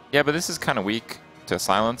Hellfires. Yeah, but this is kind of weak to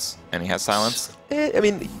silence, and he has silence. I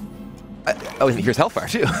mean, and here's Hellfire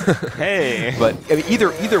too. Hey. But I mean,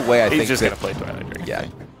 either way, I He's think just that, going to play Twilight Drake. yeah.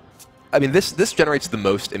 I mean, this generates the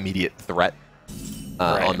most immediate threat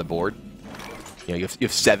Right. on the board. You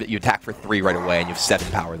have 7. You attack for 3 right away, and you have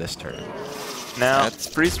 7 power this turn. Now, That's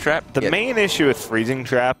Freeze Trap. the main issue with Freezing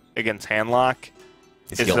Trap against Handlock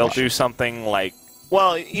is Heal they'll Bot. do something like,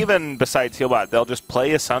 well, even besides Healbot, they'll just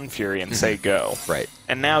play a Sun Fury and say go. Right.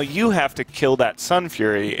 And now you have to kill that Sun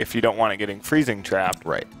Fury if you don't want it getting Freezing Trapped.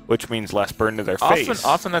 Right. Which means less burn to their face.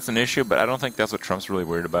 Often that's an issue, but I don't think that's what Trump's really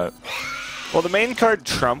worried about. Well, the main card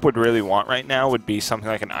Trump would really want right now would be something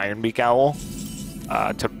like an Ironbeak Owl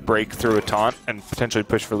to break through a taunt and potentially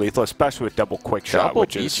push for lethal, especially with double quick shot, Double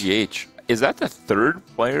which is... BGH. Is that the 3rd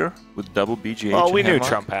player with double BGH? Well, we in knew Hemlock?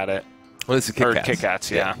 Trump had it. Well, this is Or KitKatz.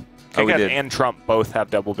 KitKatz, yeah. Oh, we KitKatz did. and Trump both have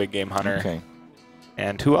double big game hunter. Okay.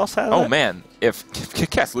 And who else has it? Oh man, if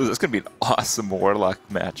KitKatz loses, it's gonna be an awesome Warlock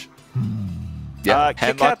match. Yeah, Handlock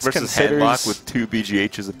KitKatz versus considers... Handlock with 2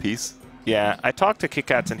 BGHs apiece. Yeah, I talked to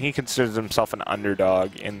KitKatz, and he considers himself an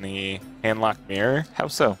underdog in the Handlock mirror. How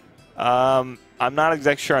so? I'm not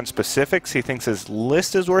exactly sure on specifics. He thinks his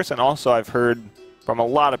list is worse, and also I've heard from a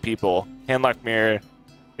lot of people, Handlock mirror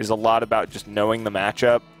is a lot about just knowing the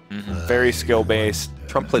matchup. Very skill-based.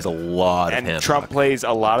 Trump plays a lot of And handlock. Trump plays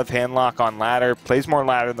a lot of handlock on ladder, plays more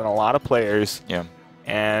ladder than a lot of players. Yeah.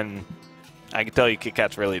 And I can tell you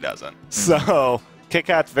KitKatz really doesn't. So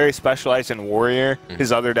KitKat's very specialized in Warrior.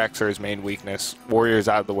 His other decks are his main weakness. Warrior's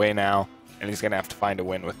out of the way now, and he's going to have to find a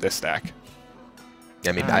win with this deck.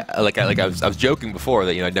 I mean, I was joking before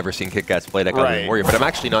that I'd never seen KitKatz play deck other than Right. Warrior, but I'm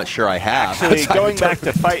actually not sure I have. Actually, going back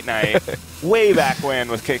to Fight Night, way back when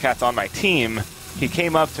with KitKatz on my team, he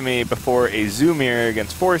came up to me before a Zoomir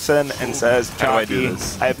against Forsen and says, How do I do Chalky,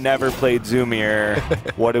 this? I have never played Zoomir.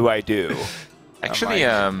 What do I do? Actually,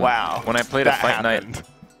 I'm like, wow. when I played that a Fight happened. Night,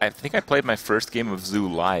 I think I played my first game of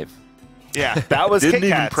Zoo live. Yeah, that was Didn't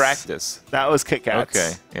even KitKatz. practice. That was KitKatz.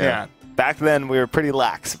 Okay, yeah. Back then, we were pretty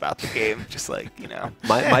lax about the game. Just like,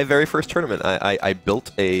 My very first tournament, I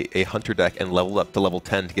built a Hunter deck and leveled up to level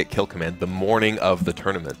 10 to get Kill Command the morning of the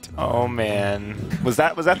tournament. Oh, man. Was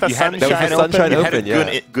that the You had- Sunshine that was the Open? Sunshine You had a Open,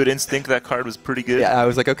 yeah. good instinct. That card was pretty good. Yeah, I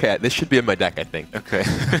was like, okay, this should be in my deck, I think. Okay.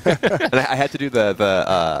 And I had to do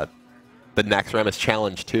the Naxxramas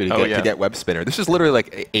challenge too to Oh, get Web Spinner. This was literally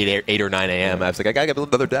like 8 or 9 a.m. I was like, I gotta get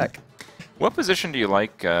another deck. What position do you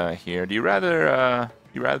like here? Do you rather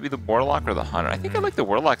be the Warlock or the Hunter? I think I like the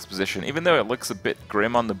Warlock's position, even though it looks a bit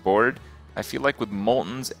grim on the board. I feel like with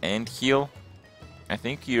Moltons and Heal, I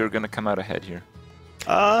think you're gonna come out ahead here.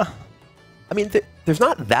 I mean, there's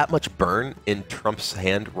not that much burn in Trump's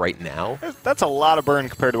hand right now. That's a lot of burn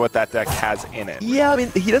compared to what that deck has in it. Yeah, I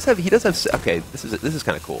mean, he does have. Okay, this is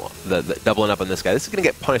kind of cool. The doubling up on this guy. This is gonna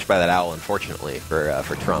get punished by that owl, unfortunately,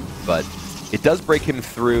 for Trump. But it does break him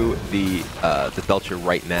through the Belcher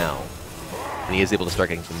right now, and he is able to start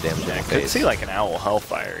getting some damage in the I could face. see like an Owl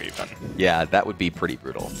Hellfire even. Yeah, that would be pretty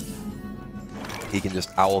brutal. He can just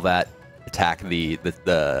owl that, attack the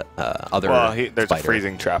other. Well, there's spider. a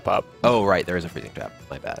freezing trap up. Oh right, there is a freezing trap.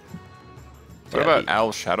 My bad. What about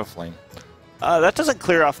Owl Shadowflame? That doesn't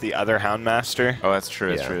clear off the other Houndmaster. Oh, that's true.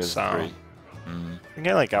 That's Yeah, true. It's so- free. You can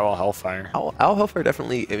get like Owl Hellfire. Owl Hellfire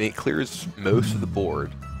definitely. I mean, it clears most of the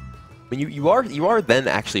board. I mean, you are then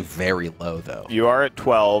actually very low though. You are at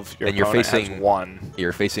 12. Your And you're opponent facing- has 1.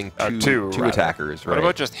 You're facing two, two rather. attackers, right? What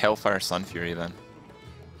about just Hellfire Sunfury then?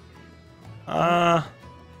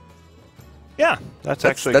 Yeah, that's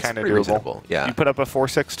actually that's kind of pretty doable. reasonable, yeah. You put up a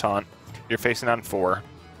 4/6 taunt. You're facing on 4.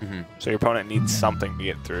 Mhm. So your opponent needs something to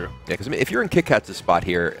get through. Yeah, because I mean, if you're in KitKat's spot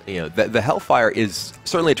here, the Hellfire is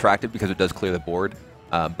certainly attractive because it does clear the board,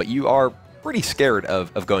 but you are pretty scared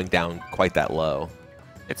of going down quite that low.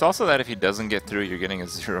 It's also that if he doesn't get through, you're getting a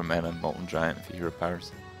 0 mana Molten Giant if he hero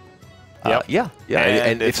powers. Yep. Yeah.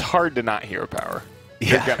 And it's hard to not hero power.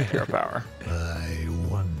 You're Yeah. gonna hero power. I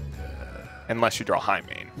wonder. Unless you draw high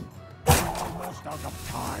main. Almost out of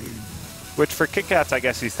time. Which for KitKatz, I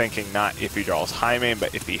guess he's thinking not if he draws high main,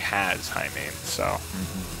 but if he has high main. So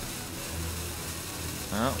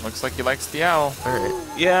Well, looks like he likes the Owl. All right.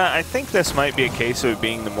 yeah, I think this might be a case of it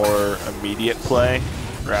being the more immediate play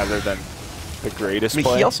rather than the greatest I mean,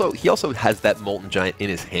 play. he also has that Molten Giant in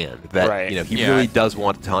his hand that Right. he Yeah. really does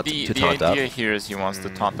want to taunt, The up. idea here is he wants to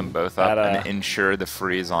taunt them both up That, and ensure the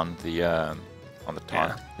freeze on the taunt.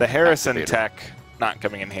 Yeah. The Harrison Activator. tech not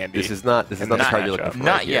coming in handy. This is not In the this card you're matchup. looking for.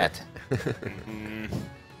 Not right here. yet.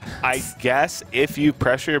 I guess if you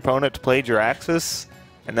pressure your opponent to play Jiraxis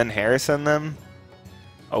and then Harrison them,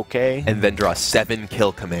 okay. And then draw 7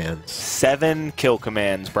 kill commands. 7 kill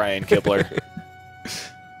commands, Brian Kibler.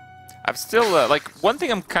 I'm still like one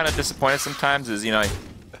thing I'm kind of disappointed sometimes is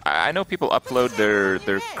I know people upload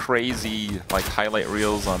their crazy like highlight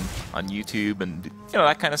reels on YouTube and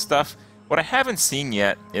that kind of stuff. What I haven't seen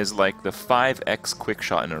yet is like the 5x quick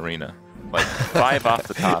shot in arena, like 5 off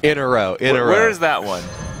the top. In a row. Where is that one?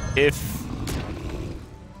 if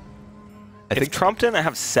I think Trump didn't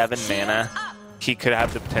have 7 mana, he could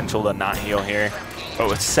have the potential to not heal here. But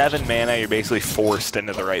with 7 mana, you're basically forced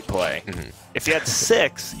into the right play. If you had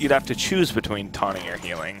 6, you'd have to choose between taunting or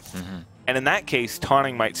healing. And in that case,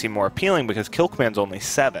 taunting might seem more appealing because kill command's only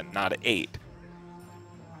 7, not 8.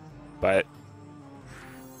 But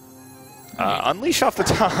Unleash off the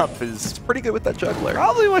top is pretty good with that juggler.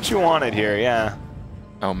 probably what you wanted here, yeah.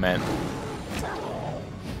 Oh man.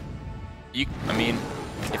 I mean,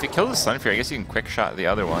 if it kills the Sunfury, I guess you can quick shot the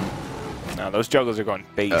other one. No, those juggles are going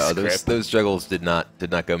base script. Those juggles did not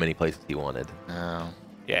go many places he wanted. No.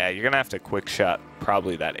 Yeah, you're going to have to quick shot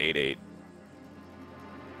probably that 8-8.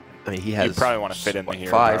 I mean, he has. You probably want to fit in the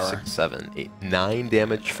hero 5, power. 6, 7, 8, 9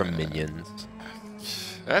 damage from minions.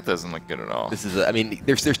 That doesn't look good at all. This is. I mean,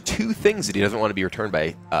 there's two things that he doesn't want to be returned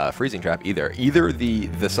by freezing trap either. Either the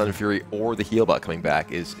Sun Fury or the heal bot coming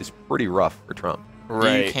back is pretty rough for Trump.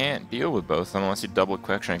 Right. You can't deal with both unless you double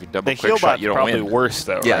quick shot. If you double the quick shot, you don't probably win. Worse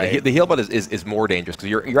though. Yeah, right? the heal bot is more dangerous because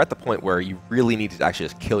you're at the point where you really need to actually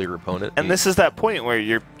just kill your opponent. And this is that point where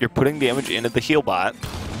you're putting damage into the heal bot,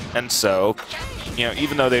 and so, you know,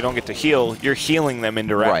 even though they don't get to heal, you're healing them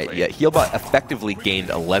indirectly. Right. Yeah. Healbot effectively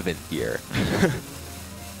gained 11 here.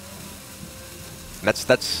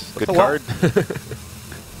 that's Good a card. lot.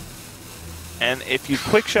 And if you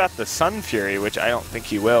quick shot the Sun Fury, which I don't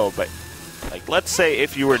think you will, but like let's say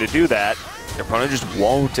if you were to do that, your opponent just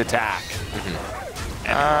won't attack.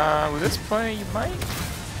 With this play, you might.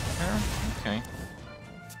 Okay.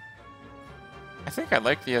 I think I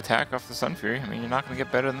like the attack off the Sun Fury. I mean, you're not going to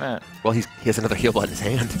get better than that. Well, he has another healbot in his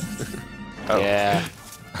hand. Oh. Yeah.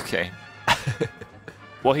 Okay.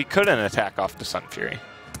 Well, he couldn't attack off the Sun Fury.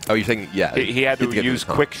 Oh, you're saying, yeah. He had to get use his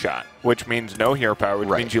quick shot, which means no hero power, which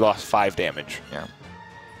Right. means you lost 5 damage. Yeah.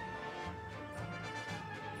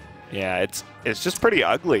 Yeah, it's just pretty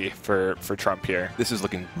ugly for Trump here. This is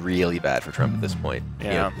looking really bad for Trump at this point.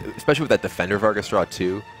 Yeah. You know, especially with that Defender Vargas draw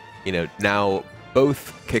too. You know, now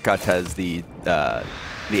both KitKatz has the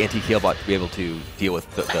anti-heal bot to be able to deal with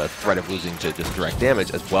the threat of losing to just direct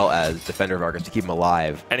damage, as well as Defender Vargas to keep him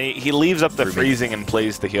alive. And he leaves up the Through freezing and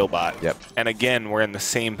plays the heal bot. Yep. And again, we're in the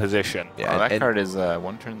same position. Yeah, Oh, that and- card is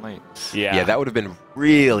 1 turn late. Yeah. Yeah, that would have been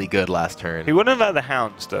really good last turn. He wouldn't have had the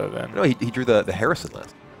Hounds, though, then. No, he drew the Harrison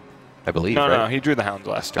last, I believe. No, right? no, he drew the Hounds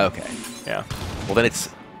last turn. Okay. Yeah. Well, then it's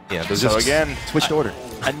those So just again, switched order.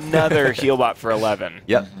 Another heal bot for 11.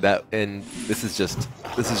 Yep, and this is just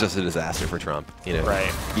a disaster for Trump. You know,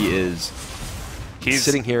 Right. He's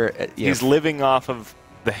sitting here. He's living off of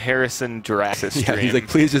the Harrison Juraxis Yeah, stream. he's like,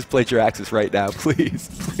 please just play Juraxis right now, please,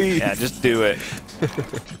 please. Yeah, just do it.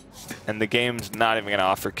 And the game's not even going to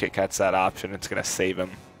offer KitKatz that option. It's going to save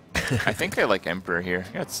him. I think I like Emperor here.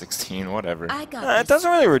 I got 16, whatever. I got It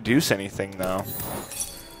doesn't really reduce anything, though.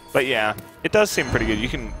 But yeah, it does seem pretty good. You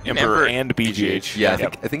can Emperor and BGH. Yeah,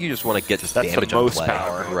 Yep. I think you just want to get just That's the damage on most play.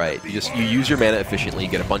 power. Right. You use your mana efficiently.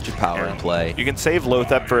 You get a bunch of power in play. You can save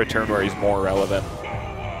Lothep for a turn where he's more relevant.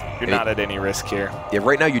 You're And not at any risk here. Yeah.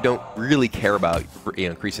 Right now, you don't really care about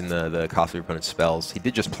increasing the cost of your opponent's spells. He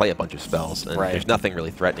did just play a bunch of spells, and Right. there's nothing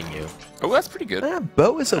really threatening you. Oh, that's pretty good.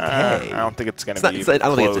 Bow is okay. I don't think it's going It's to not- be it's not- I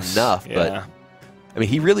don't think it's close. enough, but- Yeah. I mean,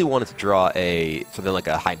 he really wanted to draw something like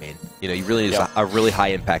a high main. You know, you really need Yep. a really high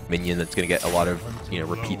impact minion that's going to get a lot of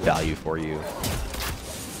repeat value for you.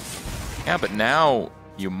 Yeah, but now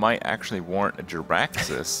you might actually warrant a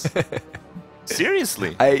Jiraxis.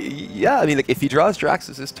 Seriously. I mean, like, if he draws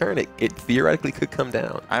Draxus this turn, it theoretically could come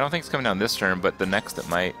down. I don't think it's coming down this turn, but the next it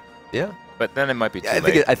might. Yeah. But then it might be too I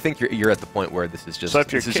late. think you're at the point where this is just So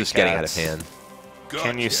if you're getting out of KitKatz, hand.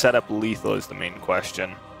 Can you set up lethal is the main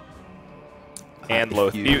question. And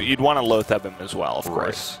if you'd want to Lothep him as well, of Right.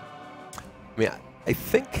 course. I mean,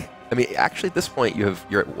 I mean, actually, at this point, you're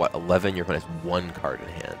at what, 11? Your opponent has 1 card in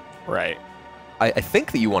hand. Right. I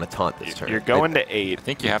think that you want to taunt this turn. You're going to 8. I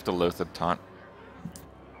think you have to Lothep taunt.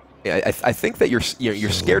 Yeah, I think that you're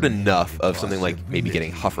scared enough of something like maybe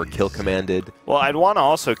getting Huffer kill commanded. Well, I'd want to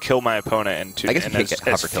also kill my opponent I guess in you as, can't get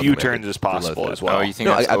as Huffer kill few commanded turns as through possible Lothep. as well. Oh, you think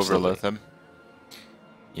No, that's over absolutely. Lothep?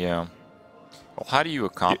 Yeah. Well, how do you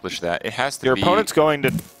accomplish that? It has to Your be... opponent's going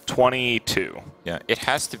to 22. Yeah, it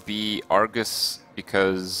has to be Argus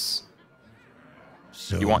because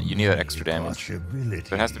So you need that extra damage. So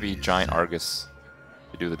possibilities. it has to be Giant Argus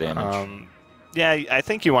to do the damage. Yeah, I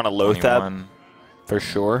think you want to Lothep 21. for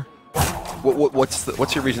sure.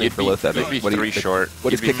 What's your reasoning You'd for be, Lothep? you'd be What do you- 3 short.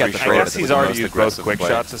 What is You'd be KitKatz 3 afraid I of? guess It he's was the already most used both aggressive quick play.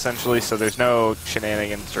 shots, essentially, so there's no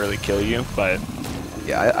shenanigans to really kill you, but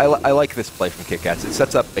Yeah, I like this play from KitKatz. It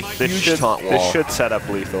sets up a this huge should, taunt wall. this should set up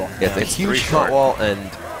lethal. Yeah, it's a It's 3 huge short. taunt wall, and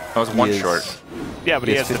That was he 1 is- short. Yeah, but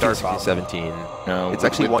he has the 15, Dark 16, Bomb. 17. No, It's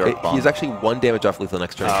actually with Dark Bomb. he's actually 1 damage off lethal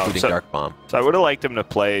next turn, Oh, including so- Dark Bomb. So I would have liked him to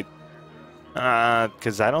play,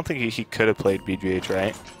 because I don't think he could have played BGH,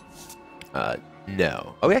 right?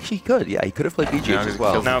 No. Oh, actually, he could. Yeah, he could have played BGH No, as 'cause it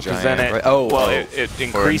well. kills No, the because then giant. it, Right. Oh, well, oh. it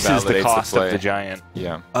increases the invalidates the cost of play. the giant.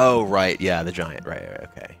 Yeah. Oh, right. Yeah, the giant. Right.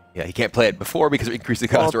 Okay. Yeah, he can't play it before because it increased the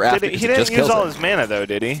cost, or Well, after he because it didn't just use kills all it. his mana, though,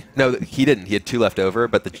 did he? No, he didn't. He had 2 left over,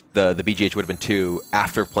 but the BGH would have been 2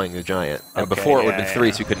 after playing the giant, and Okay, before it would have yeah, been 3,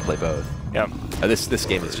 yeah. so he couldn't play both. Yep. This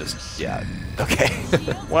game is just okay.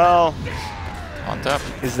 Well, On top.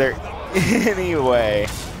 is there Anyway.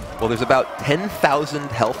 Well, there's about 10,000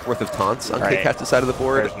 health worth of taunts on KitKatz's side of the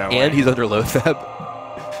board, There's no and way. he's under low theb.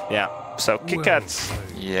 Yeah. So KitKatz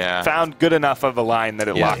Yeah. found good enough of a line that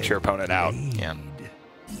it locks your opponent out. Yeah.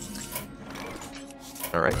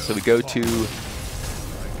 All right, so we go to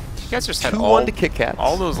KitKatz just had 2-1 to KitKatz.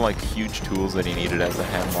 all those like huge tools that he needed as a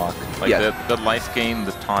handlock. Like the life gain,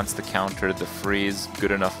 the taunts, the counter, the freeze,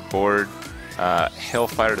 good enough board,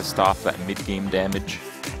 Hellfire to stop that mid-game damage.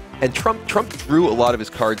 And Trump drew a lot of his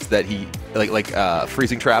cards that he like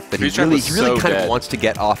freezing trap that Freeze he trap really was so kind dead. of wants to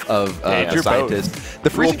get off of drew Scientist. The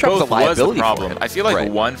freezing trap was a both liability a problem. for him. I feel like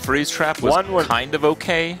Right. one freeze trap was One was- kind of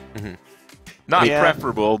okay. Not Yeah.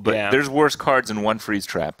 preferable, but Yeah. there's worse cards than one freeze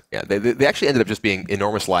trap. Yeah, they actually ended up just being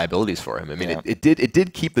enormous liabilities for him. I mean, Yeah. it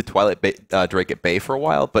did keep the Twilight Drake at bay for a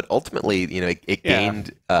while, but ultimately, it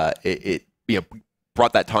gained it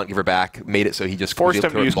brought that taunt giver back, made it so he just Forced was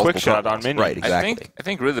able him to use multiple quick shot combos. on minions. Right, exactly. I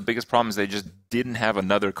think really the biggest problem is they just didn't have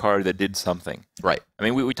another card that did something. Right. I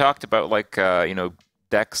mean, we talked about like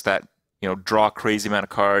decks that draw a crazy amount of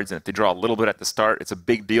cards, and if they draw a little bit at the start, it's a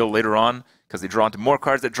big deal later on because they draw into more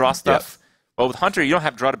cards that draw stuff. Well, with Hunter, you don't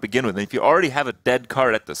have draw to begin with, and if you already have a dead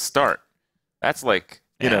card at the start, that's like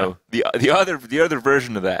the other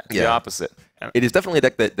version of that, the opposite. It is definitely a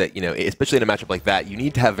deck that especially in a matchup like that, you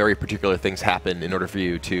need to have very particular things happen in order for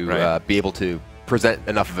you to be able to present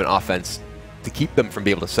enough of an offense to keep them from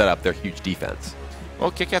being able to set up their huge defense.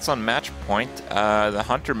 Well, KitKatz on match point. The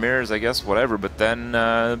Hunter mirrors, I guess, whatever, but then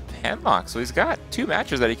handlock. So he's got 2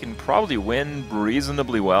 matches that he can probably win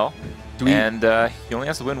reasonably well, and he only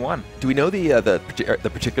has to win 1. Do we know the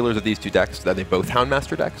particulars of these 2 decks? Are they both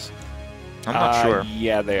Houndmaster decks? I'm not sure.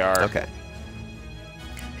 Yeah, they are. Okay.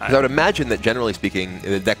 Because I would imagine that generally speaking,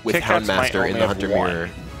 the deck with KitKatz might Houndmaster in only the have Hunter one. mirror,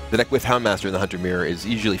 the deck with Houndmaster in the Hunter mirror is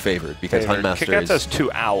usually favored because Houndmaster KitKatz is has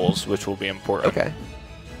 2 owls, which will be important. okay.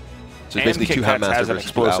 So And it's basically 2 KitKatz Houndmaster has an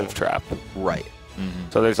versus 2 explosive Owl. trap. Right.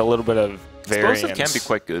 So there's a little bit of variance. Explosive can be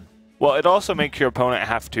quite good. Well, it also makes your opponent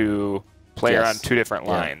have to play Yes. around 2 different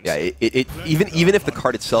lines. Yeah. Even if the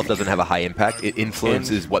card itself doesn't have a high impact, it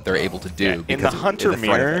influences what they're able to do. In the because of Hunter the threat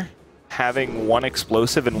of mirror, it. having 1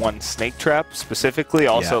 explosive and 1 snake trap specifically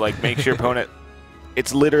also like makes your opponent.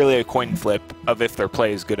 It's literally a coin flip of if their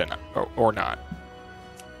play is good enough or not.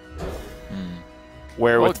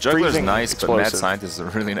 Where Well, with Juggler's freezing nice, but Mad explosive- Scientist is a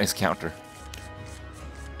really nice counter.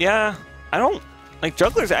 Yeah, I don't like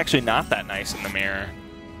Juggler's actually not that nice in the mirror.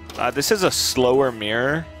 This is a slower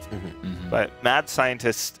mirror, but Mad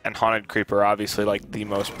Scientist and Haunted Creeper are obviously like the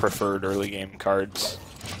most preferred early game cards.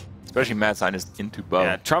 Especially Mad Scientist into bow.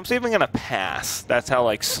 Yeah, Trump's even gonna pass. That's how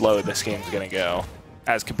like slow this game's gonna go,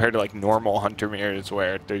 as compared to like normal Hunter mirrors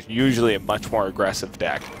where there's usually a much more aggressive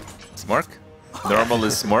deck. Smork? Normal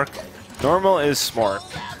is Smork? Normal is Smork,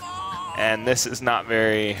 and this is not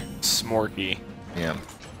very Smorky. Yeah.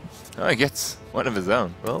 Oh, he gets one of his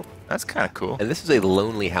own. Well, That's kind of cool. and this is a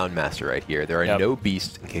lonely Houndmaster right here. There are Yep. no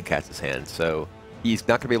beasts in KitKatz's hand, so he's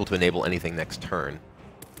not going to be able to enable anything next turn.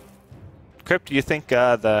 Crypt, do you think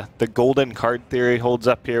the golden card theory holds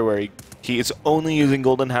up here, where he is only using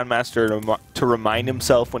Golden Houndmaster to remind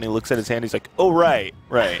himself when he looks at his hand? He's like, oh right.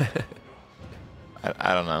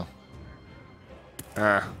 I don't know.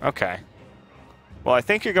 Okay. Well, I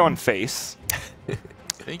think you're going face. I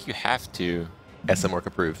think you have to. SM Work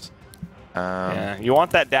approves. Yeah, you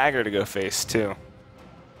want that dagger to go face too.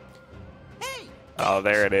 Oh,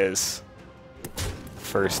 there it is.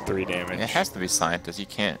 First 3 damage. It has to be Scientist. You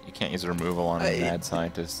can't use a removal on a Mad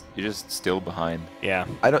Scientist. You're just still behind. Yeah.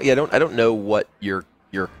 I don't know what you're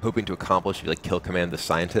hoping to accomplish if you like kill command the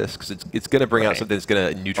Scientist, because it's going to bring out something that's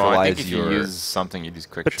going to Oh, neutralize I think if your. you use something, you use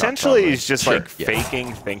quick shot, Potentially, probably. he's just Sure, like yeah.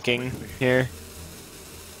 faking thinking here.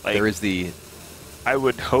 Like, There is the. I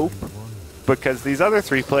would hope, because these other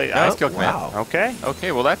 3 play. Nice kill command. Wow. Okay.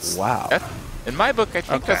 Okay, well that's Wow. in my book, I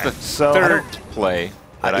think that's Okay, the so- third play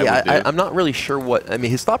that I would do. I'm not really sure what. I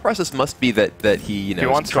mean, his thought process must be that he is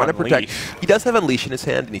wants to trying to protect. unleash. He does have Unleash in his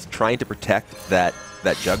hand, and he's trying to protect that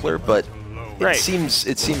juggler, but. Right.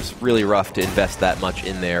 It seems really rough to invest that much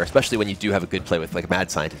in there, especially when you do have a good play with like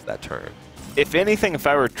Mad Scientist that turn. If anything, if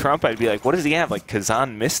I were Trump, I'd be like, what does he have? Like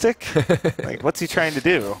Kazan Mystic? Like, what's he trying to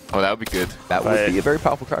do? Oh, that would be good. That But- would be a very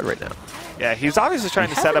powerful card right now. Yeah, he's obviously trying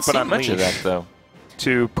to set up an Haven't seen much Unleash of that though.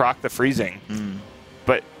 to proc the freezing.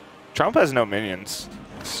 But Trump has no minions,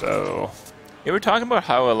 so... Yeah, we're talking about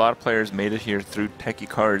how a lot of players made it here through techie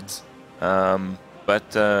cards,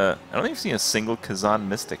 but I don't think I've seen a single Kazan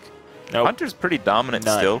Mystic. Nope. Hunter's pretty dominant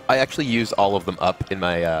None. still. I actually used all of them up in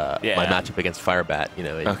my Yeah. my matchup against Firebat, in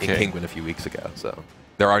Okay. Kingwin a few weeks ago. So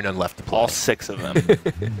there are none left to play. All 6 of them.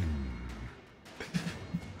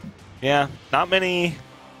 Yeah, not many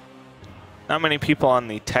Not many people on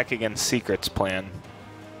the tech against secrets plan.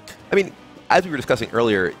 I mean, as we were discussing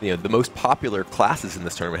earlier, the most popular classes in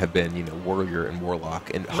this tournament have been, Warrior and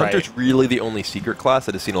Warlock, and Hunter's really the only secret class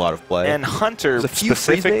that has seen a lot of play. And Hunter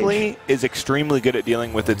specifically is extremely good at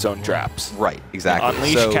dealing with its own traps. Right, exactly.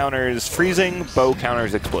 Unleash counters freezing, bow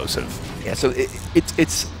counters explosive. Yeah, so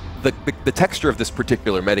it's the texture of this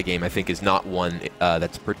particular metagame, I think, is not one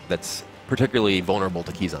that's particularly vulnerable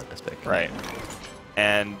to Key's on Mystic. Right.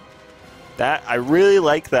 And that I really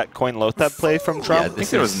like that coin Lotheb play from Trump. I think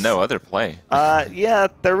there was no other play. Yeah,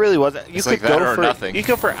 there really wasn't. You could go for nothing. You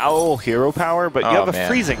go for Owl Hero Power, but you have a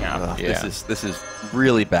freezing out. This is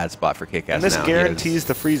really bad spot for KitKatz. And this guarantees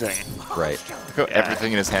the freezing. Right.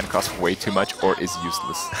 Everything in his hand costs way too much or is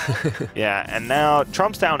useless. Yeah, and now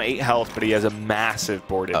Trump's down 8 health, but he has a massive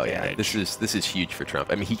board advantage. Yeah, this is huge for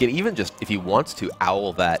Trump. I mean, he can even just, if he wants to,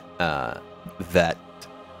 owl that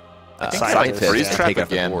scientist freeze and trap take out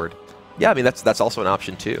the again. board. Yeah, I mean that's also an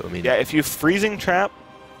option too. I mean, yeah, if you freezing trap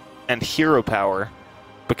and hero power,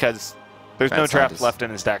 because there's no traps left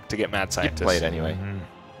in his deck to get Mad Scientist. You play it anyway.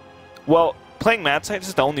 Well, playing Mad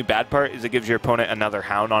Scientist, the only bad part is it gives your opponent another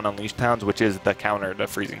Hound on Unleashed Hounds, which is the counter to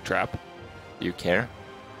freezing trap. You care?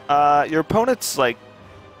 Your opponent's like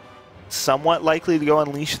somewhat likely to go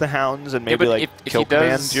Unleash the Hounds and maybe like kill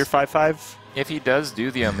command your 5/5. If he does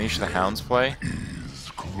do the Unleash the Hounds play,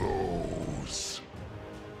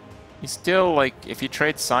 he's still like, if you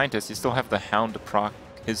trade Scientist, you still have the Hound to proc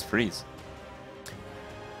his freeze.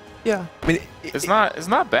 yeah. I mean, It's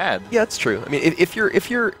not bad. Yeah, it's true. I mean, if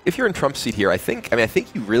you're in Trump's seat here, I think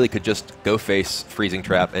you really could just go face freezing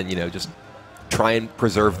trap and just try and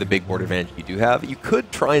preserve the big board advantage you do have. You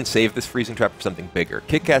could try and save this freezing trap for something bigger.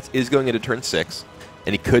 KitKatz is going into turn 6,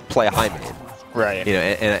 and he could play a high main. Right.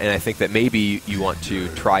 And I think that maybe you want to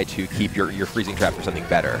try to keep your freezing trap for something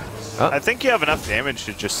better. I think you have enough damage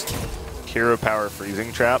to just hero power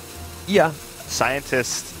freezing trap. Yeah.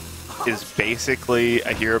 Scientist is basically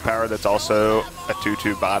a hero power that's also a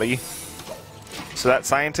 2/2 body. So that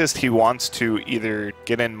Scientist, he wants to either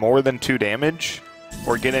get in more than 2 damage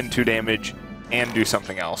or get in 2 damage and do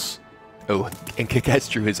something else. Oh, and KitKatz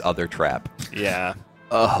drew his other trap. Yeah.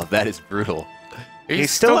 Oh, that is brutal. He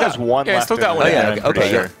still has one left. He still got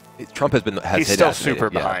one. Trump has been he's still super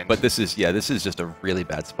behind. But this is just a really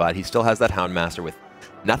bad spot. He still has that Hound Master with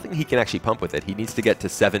nothing he can actually pump with it. He needs to get to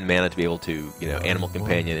 7 mana to be able to, Animal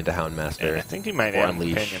Companion into Hound Master. And I think he might Animal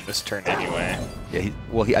Companion this turn anyway. Yeah,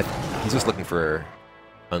 he's just looking for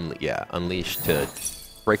Unleash to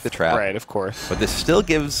break the trap. Right, of course. But this still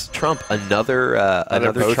gives Trump another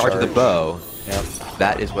charge of the bow. Yep.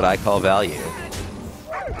 That is what I call value.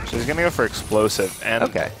 So he's going to go for Explosive. And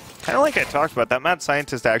okay. Kind of like I talked about, that Mad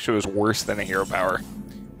Scientist actually was worse than a hero power.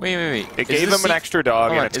 Wait. It gave him an extra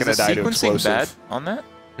dog, and it's going to die to Explosive. Bad on that?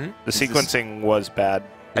 The sequencing was bad.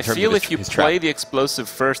 I feel if you play the Explosive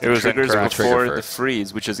first, it triggers before the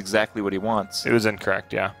freeze, which is exactly what he wants. It was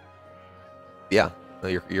incorrect, yeah. Yeah. No,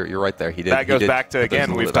 you're right there. He did. That goes back to,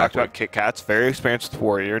 again, we've talked about KitKatz, very experienced with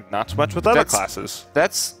Warrior, not so much with other classes.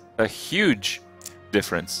 That's a huge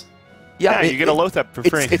difference. Yeah, you get a Lotheb for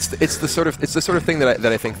free. It's the sort of thing that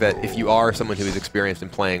I think that if you are someone who is experienced in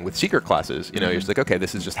playing with secret classes, you're just like, okay,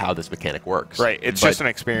 this is just how this mechanic works. Right. It's just an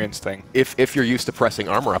experience thing. If you're used to pressing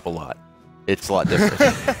armor up a lot, it's a lot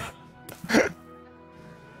different.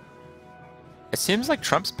 It seems like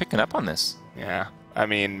Trump's picking up on this. Yeah. I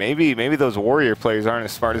mean, maybe those Warrior players aren't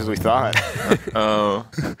as smart as we thought. Oh.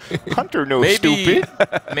 Hunter knows stupid.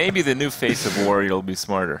 Maybe the new face of Warrior will be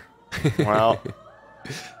smarter. Well,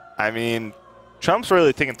 I mean, Trump's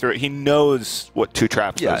really thinking through it. He knows what 2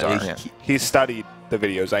 traps those are. He's studied the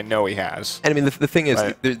videos. I know he has. And I mean, the thing is,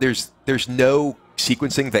 there's no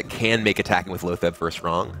sequencing that can make attacking with Lotheb first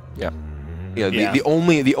wrong. Yeah. The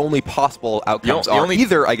only possible outcomes are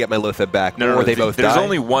either I get my Lotheb back or they both die. There's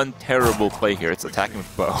only one terrible play here. It's attacking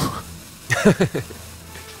with bow.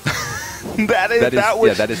 that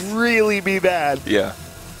would really be bad. Yeah.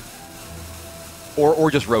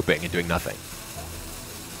 Or just roping and doing nothing.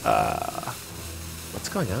 What's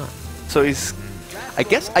going on? So he's... I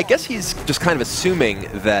guess he's just kind of assuming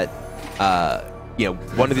that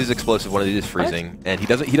one of these is explosive, one of these is freezing, and he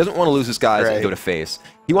doesn't want to lose his guys and go to face.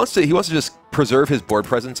 He wants to just preserve his board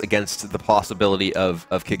presence against the possibility of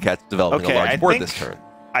KitKatz developing a large board this turn.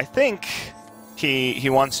 I think he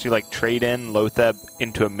wants to like trade in Lotheb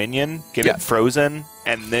into a minion, get it frozen,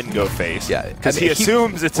 and then go face. Yeah, because he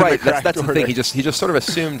assumes it's in the correct that's order. the thing. He just sort of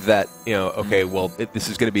assumed that okay, well this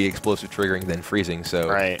is going to be explosive triggering then freezing, so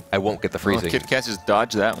I won't get the freezing. Well, KitKatz just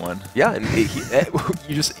dodged that one. Yeah, and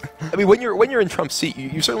you just when you're in Trump's seat,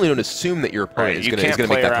 you certainly don't assume that your opponent is going to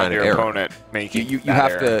make that kind of error. Opponent making you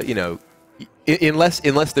have to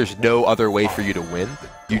Unless there's no other way for you to win,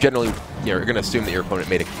 you generally you're going to assume that your opponent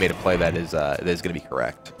made a play that is going to be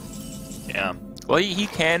correct. Yeah. Well, he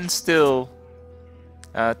can still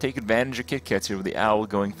take advantage of KitKatz here with the owl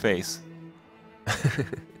going face.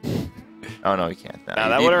 Oh no, he can't. No,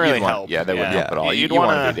 that wouldn't really help. Yeah, that wouldn't help at all. You'd you want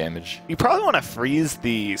wanna to do damage. You probably want to freeze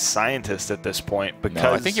the scientist at this point because.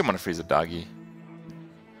 No, I think you want to freeze a doggy.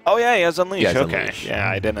 Oh yeah, he has unleash. He has Okay. unleash. Yeah,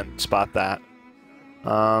 I didn't spot that.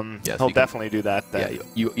 Yes, He'll definitely do that then.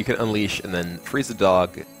 Yeah, you can unleash and then freeze the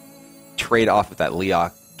dog, trade off with that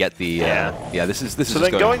Leok, get the This is So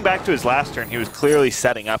then going back to his last turn, he was clearly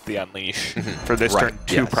setting up the unleash for this turn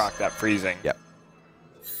to proc that freezing. Yep.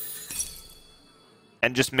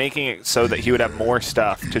 And just making it so that he would have more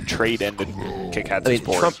stuff to trade into KitKatz's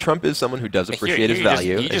board. Trump is someone who does appreciate his you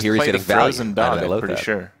value, just and here he's play getting the frozen value. dog. I'm pretty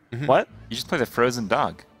sure. What? You just play the frozen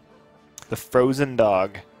dog. The frozen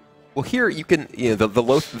dog. Well, here you can, the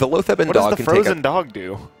Lotheben What dog does the can frozen take dog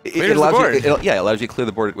do? it allows you, it allows you to clear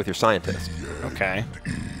the board with your scientist. Okay.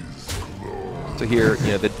 So here,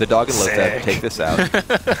 the dog and Lotheb take this out.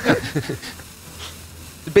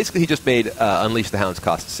 Basically, he just made Unleash the Hounds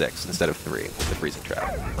cost 6 instead of 3 with the freezing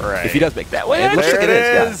trap. Right. If he does make that way, it looks there like it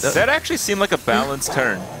is. is. Yeah, no, That actually seemed like a balanced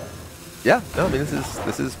turn. yeah. No, I mean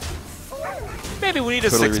this is. Maybe we need a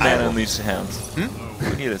Totally 6-man reasonable. Unleash the Hounds.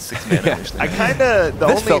 We need a 6-man Unleash the I Hounds. kind of the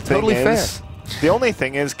This only felt thing totally is the only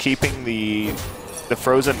thing is keeping the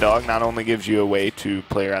frozen dog not only gives you a way to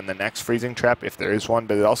play around the next freezing trap if there is one,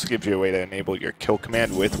 but it also gives you a way to enable your kill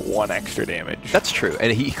command with 1 extra damage. That's true, and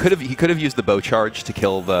he could have used the bow charge to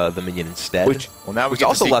kill the minion instead. Well, now we which get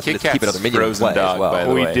also to allows see him to keep another KitKatz's minion in frozen play dog, as well. by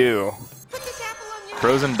the we way. do.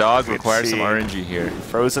 Frozen dog Let's requires some see. RNG here.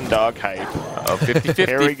 Frozen dog hype. Oh, 50-50,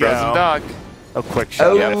 Here we frozen go. dog. A quick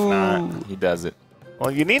shot, if not. He does it. Well,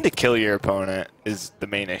 you need to kill your opponent is the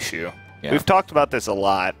main issue. Yeah. We've talked about this a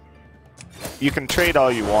lot. You can trade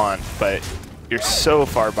all you want, but you're so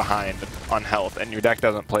far behind on health, and your deck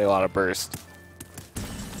doesn't play a lot of burst.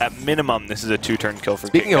 At minimum, this is a 2-turn kill for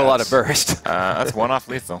Speaking of a lot of KitKatz. burst, That's one off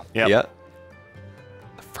lethal. Yep. yeah,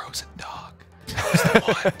 The frozen dog.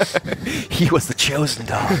 he was the chosen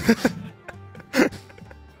dog.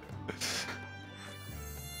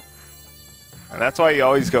 And that's why you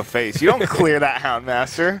always go face. You don't clear that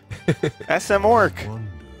Houndmaster. SM Orc.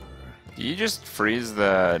 Do you just freeze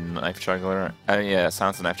the knife juggler?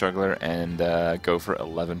 Silence the knife juggler and go for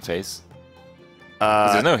 11 face?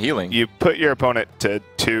 'Cause there's no healing. You put your opponent to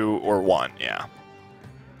 2 or 1, yeah.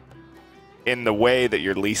 In the way that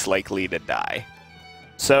you're least likely to die.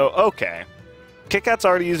 So, okay. KitKatz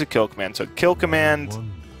already used a kill command, so kill command,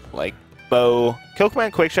 like bow. Kill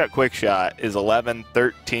command quick shot is 11,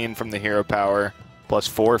 13 from the hero power, plus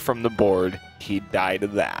 4 from the board. He died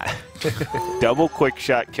of that. Double quick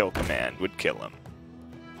shot kill command would kill him.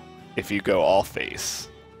 If you go all face.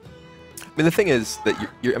 I mean, the thing is that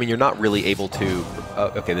you're not really able to.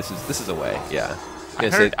 Okay, this is a way. Yeah.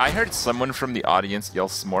 I heard someone from the audience yell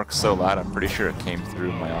 "Smork" so loud. I'm pretty sure it came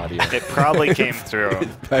through my audio. It probably came through.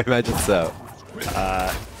 I imagine so.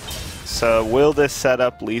 So will this set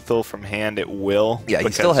up lethal from hand? It will. Yeah,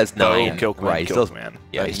 he still has bow, 9. Kill command, Right, he kill still, command.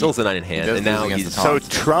 yeah, he still has a 9 in hand, does and now lose against he's the So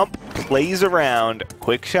taunt. Trump plays around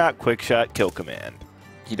quick shot, kill command.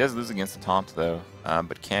 He does lose against the taunt though,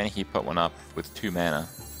 but can he put one up with 2 mana?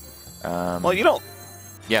 Well, you don't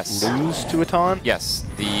Yes. lose to a taunt. Yes,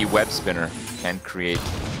 the web spinner can create.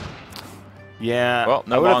 Yeah. Well,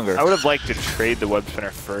 no I would've- longer. I would have liked to trade the web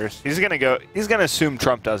spinner first. He's gonna assume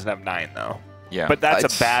Trump doesn't have 9 though. Yeah. But that's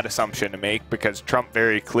It's- a bad assumption to make because Trump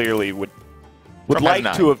very clearly would Trump has like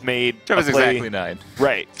 9. to have made Trump a is play. exactly 9.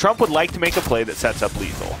 Right. Trump would like to make a play that sets up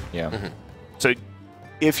lethal. Yeah. So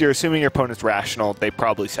if you're assuming your opponent's rational, they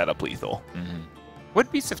probably set up lethal. What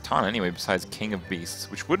beasts have taunt anyway besides King of Beasts,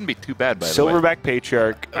 which wouldn't be too bad by the way. Silverback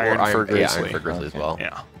Patriarch, Iron for Grizzly. Yeah, Iron for Grizzly as Okay. well.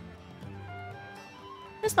 Yeah.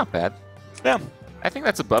 It's not bad. Yeah. I think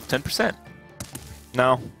that's above 10%.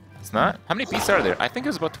 No. It's not? How many beasts are there? I think it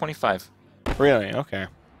was about 25. Really? Okay.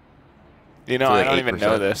 You know, So I like don't even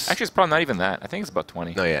know 8%. this. Actually, it's probably not even that. I think it's about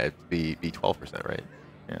 20. No, yeah, it'd be 12%, right?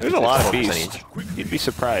 Yeah. There's a lot of 12% beasts. You'd be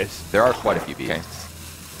surprised. There are quite a few beasts. Okay.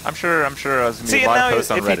 I'm sure there's going to be See, a lot now of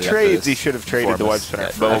posts on if Reddit he after trades, this he should have traded the inform web us. spinner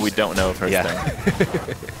But what first. we don't know first Yeah.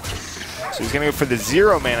 thing. So he's going to go for the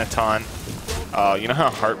 0 mana taunt. Oh, you know how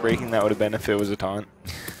heartbreaking that would have been if it was a taunt?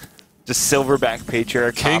 Just Silverback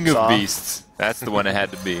Patriarch King tops of off. Beasts. That's the one it had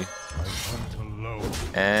to be.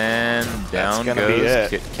 And That's down going to be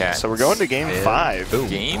goes it. KitKatz. So we're going to game And 5. boom.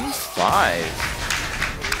 Game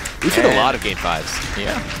 5. We've seen a And- lot of game 5s.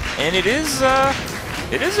 Yeah. And it is a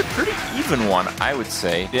pretty even one, I would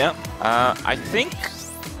say. Yeah. I think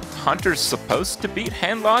Hunter's supposed to beat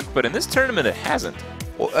Handlock, but in this tournament it hasn't.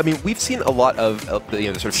 Well, I mean, we've seen a lot of the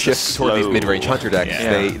sort of shift toward these mid-range Hunter decks.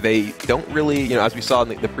 Yeah. They don't really, as we saw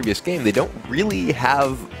in the previous game, they don't really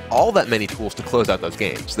have all that many tools to close out those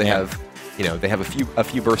games. They have, they have a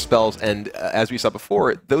few burst spells, and as we saw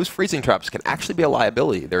before, those freezing traps can actually be a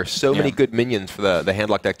liability. There are so many good minions for the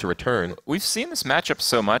Handlock deck to return. We've seen this matchup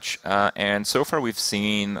so much, and so far we've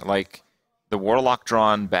seen like the Warlock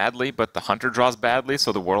drawn badly, but the Hunter draws badly,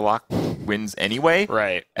 so the Warlock wins anyway.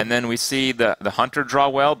 Right. And then we see the Hunter draw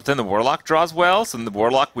well, but then the Warlock draws well, so then the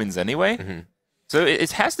Warlock wins anyway. Mm-hmm. So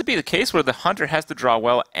it has to be the case where the Hunter has to draw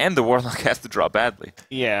well and the Warlock has to draw badly.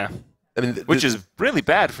 Yeah. I mean, which is really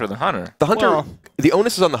bad for the Hunter. The Hunter, the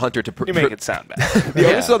onus is on the Hunter to... You make it sound bad. The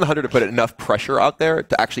onus is on the Hunter to put enough pressure out there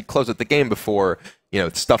to actually close out the game before,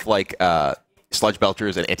 stuff like... sludge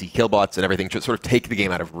belchers and anti-kill bots and everything to sort of take the game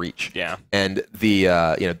out of reach. Yeah. And the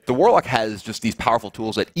the Warlock has just these powerful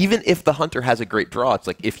tools that even if the Hunter has a great draw, it's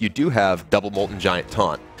like if you do have double Molten Giant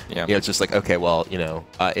Taunt, it's just like, okay, well,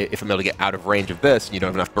 if I'm able to get out of range of this and you don't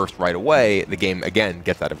have enough burst right away, the game again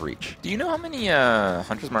gets out of reach. Do you know how many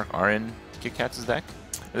Hunter's Mark are in KitKatz's deck?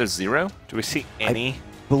 There's 0. Do we see any? I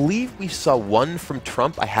believe we saw one from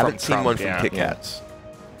Trump. I haven't seen one from KitKatz.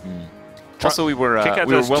 Yeah. Also, we were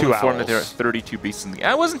well informed that there are 32 beasts in the game.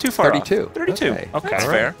 I wasn't too far 32. off. 32. Okay. That's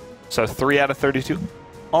fair. So 3 out of 32?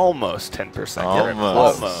 Almost 10%.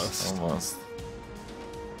 Almost.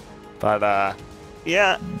 But,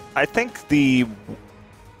 yeah, I think the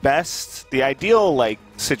ideal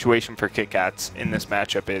situation for KitKatz in this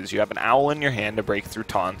matchup is you have an Owl in your hand to break through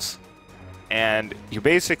taunts, and you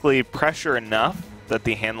basically pressure enough that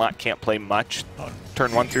the Handlock can't play much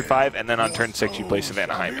turn 1 through 5, and then on turn 6 you play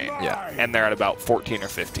Savannah Highmane. Yeah. And they're at about 14 or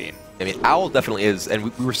 15. I mean, Owl definitely is, and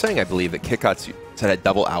we were saying, I believe, that KitKatz had a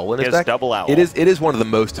double Owl in his deck. Double Owl. It is one of the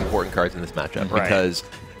most important cards in this matchup because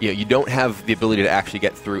you don't have the ability to actually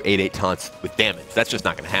get through 8/8 taunts with damage. That's just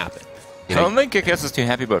not going to happen. I don't think KitKatz is too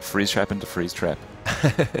happy about Freeze Trap into Freeze Trap.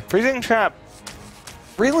 Freezing Trap,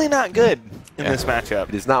 really not good in this matchup.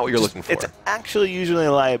 It is not what you're looking for. It's actually usually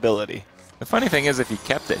a liability. The funny thing is, if he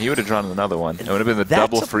kept it, he would have drawn another one. It would have been the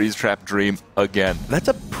double Freeze Trap dream again. That's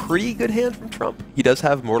a pretty good hand from Trump. He does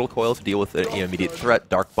have Mortal Coil to deal with the immediate threat,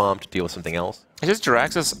 Dark Bomb to deal with something else. It's just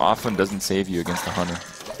Jiraxis often doesn't save you against the Hunter.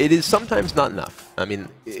 It is sometimes not enough. I mean,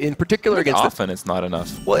 in particular against... Often it's not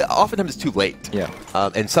enough. Well, oftentimes it's too late. Yeah.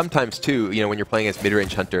 And sometimes, too, when you're playing against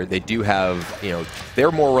mid-range Hunter, they do have,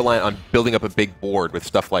 they're more reliant on building up a big board with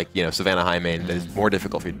stuff like, Savannah Highmane that is more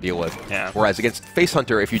difficult for you to deal with. Yeah. Whereas against Face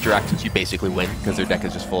Hunter, if you Jiraxis, you basically win because their deck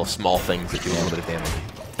is just full of small things that do a little bit of damage.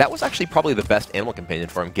 That was actually probably the best Animal Companion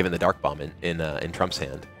for him, given the Dark Bomb in Trump's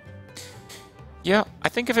hand. Yeah, I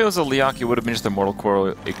think if it was a Leok, it would have been just a Mortal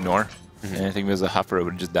Coil Ignore. And I think if it was a Huffer, it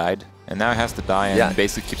would have just died. And now it has to die and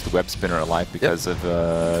basically keeps the Web Spinner alive because of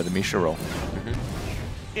the Misha roll.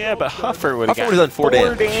 Yeah, but Huffer would have done 4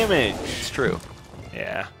 damage. It's true.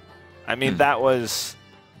 Yeah. I mean, that was...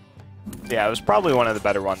 Yeah, it was probably one of the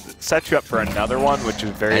better ones. It sets you up for another one, which is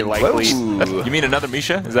very likely... You mean another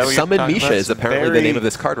Misha? Is that what Summon you're talking Misha about? is apparently the name of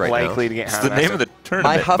this card right likely now. To get It's the name of the tournament,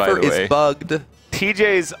 My by Huffer the way. is bugged.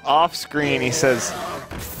 TJ's off screen, he says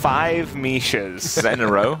 5 Mishas. Is that in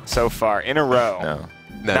a row? So far. In a row.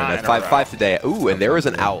 No, five today. Ooh, and there was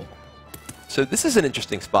an Owl. So this is an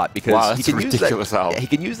interesting spot because he can use that. Owl. He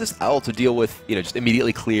can use this Owl to deal with, just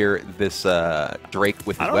immediately clear this Drake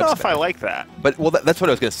with his I don't web know spinner. if I like that. But that's what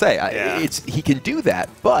I was going to say. He can do that,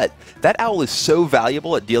 but that Owl is so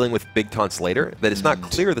valuable at dealing with big taunts later that it's not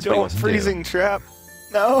clear that's what he wants to do. Freezing Trap.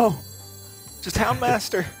 No. Just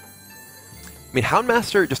Houndmaster. I mean,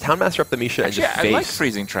 Houndmaster up the Misha and just I like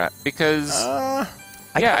Freezing Trap because...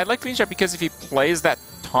 I like Freezing Trap because if he plays that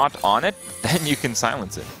taunt on it, then you can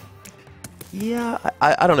silence it. Yeah,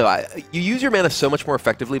 I don't know. You use your mana so much more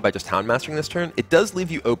effectively by just Houndmastering this turn. It does leave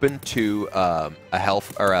you open to a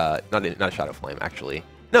health, or not a Shadow Flame, actually.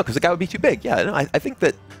 No, because the guy would be too big. Yeah, no, I think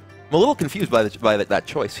that I'm a little confused by that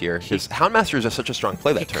choice here because Houndmaster is just such a strong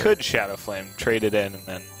play that turn. He could Shadow Flame, trade it in, and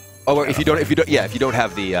then. Oh, or if you don't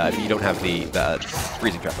have the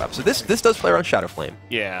Freezing Trap up. So this does play around Shadow Flame.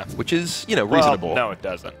 Yeah. Which is reasonable. Well, no, it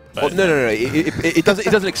doesn't. Well, no. It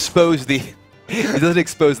doesn't expose the. It doesn't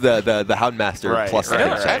expose the Houndmaster plus. I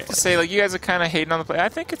have to say, you guys are kind of hating on the play. I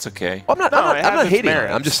think it's okay. Well, I'm not hating on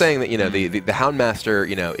it. I'm just saying that the Houndmaster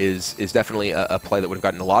is definitely a play that would have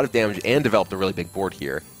gotten a lot of damage and developed a really big board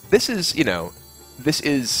here. This is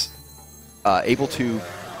able to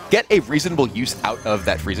get a reasonable use out of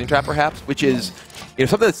that Freezing Trap, perhaps, which is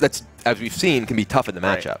something that's as we've seen can be tough in the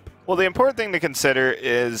matchup. Well, the important thing to consider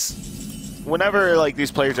is whenever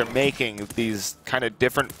these players are making these kind of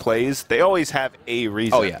different plays, they always have a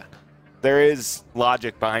reason. Oh yeah. there is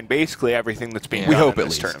logic behind basically everything that's being We done hope in at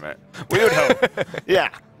this least. tournament. We would hope. Yeah.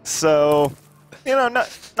 So, you know,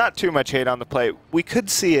 not too much hate on the play. We could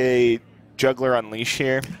see a Juggler Unleash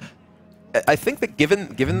here. I think that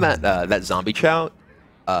given that that zombie chow,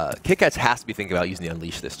 KitKatz has to be thinking about using the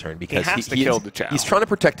Unleash this turn because has to kill the chow. He's trying to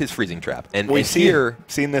protect his freezing trap, and We've here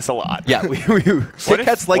seen this a lot. yeah,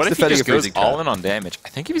 KitKatz likes what if he defending just a freezing goes all trap. in on damage? I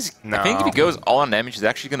think if No. he goes all on damage, he's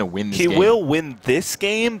actually going to win this He game. will win this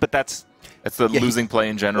game, but that's the losing play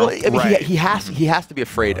in general. Well, I mean, Right. he has to be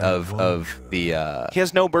afraid of the. he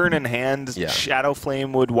has no burn in hand. Yeah. Shadow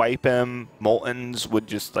Flame would wipe him. Moltens would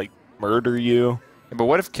just like murder you. But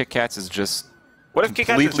what if KitKatz is just What if KitKatz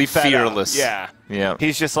completely is fed up? fearless? Yeah. Yeah.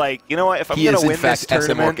 He's just like, you know what? If I'm He gonna is in win fact this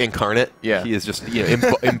tournament, SMorg incarnate. Yeah. He is just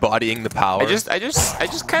embodying the power. I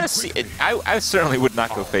just kind of see it. I certainly would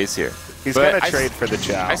not go face here. he's But gonna I trade s- for the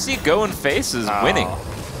chow. I see going face is winning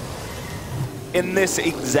In this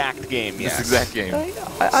exact game, yes. this exact game.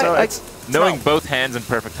 So I- it's Knowing not, both hands in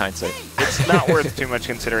perfect hindsight. it's not worth too much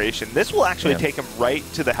consideration. This will actually Yeah. take him right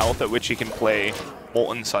to the health at which he can play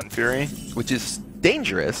Molten Sun Fury. which is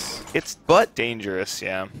dangerous. It's But dangerous,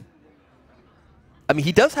 yeah. I mean,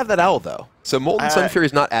 he does have that owl though, so Molten Sun Fury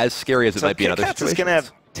is not as scary as it So might be in other KitKatz is situations. going to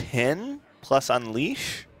have 10 plus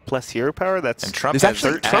Unleash plus Hero Power. That's And Trump There's has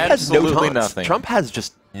actually Trump has no absolutely taunts. nothing. Trump has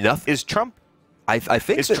just nothing. is Trump I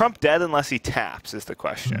think is that, Trump dead unless he taps is the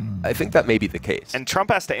question. I think that may be the case. And Trump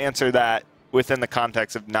has to answer that within the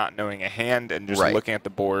context of not knowing a hand and just Right. looking at the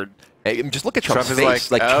board. Hey, just look at Trump's Trump is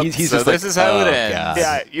face. like, oh, he's so just this like, is how it oh, ends. God.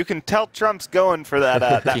 Yeah, you can tell Trump's going for that He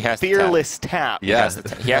has that to tap. fearless tap. Yeah.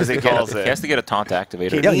 He has As to he get calls he it. has to get a taunt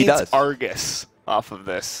activator. He Yeah, he needs does. Argus off of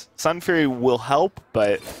this. Sun Fury will help,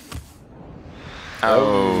 but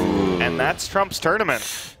Oh. and that's Trump's tournament.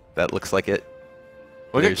 That looks like it.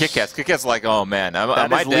 Look at There's- KitKatz. KitKat's like, oh man, am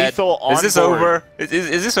That I is dead? lethal on Is this board. over? Is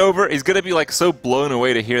this over? He's gonna be like so blown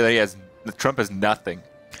away to hear that Trump has nothing.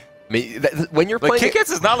 I mean, when you're Like playing, KitKatz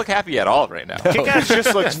does not look happy at all right now. KitKatz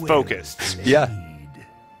just looks focused. yeah,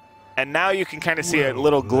 And now you can kind of see a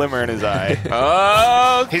little glimmer in his eye.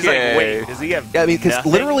 Okay. He's like, wait, does he have yeah. I mean, because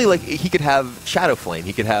nothing? literally, like, he could have Shadow Flame,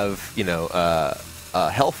 he could have,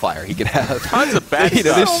 Hellfire, he could have Tons of bad you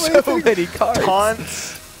know, stuff. there's so many cards.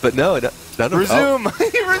 taunts. But no, none of Resume.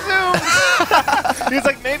 He resumes. He's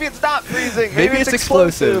like, maybe it's not freezing. Maybe it's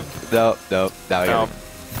explosive. No. No.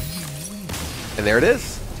 And there it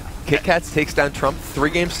is. KitKatz takes down Trump 3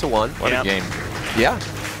 games to 1. What Yeah. a game. Yeah.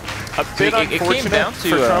 A bit It came unfortunate down for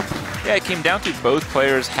to Trump. yeah, it came down to both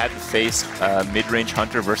players had to face mid-range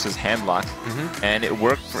hunter versus handlock, and it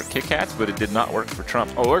worked for KitKatz, but it did not work for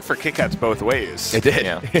Trump. Oh, it worked for KitKatz both ways. It did.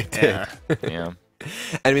 Yeah. It did. Yeah. Yeah.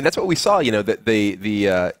 I mean, that's what we saw. You know, that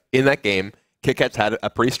the in that game, KitKatz had a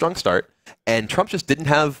pretty strong start, and Trump just didn't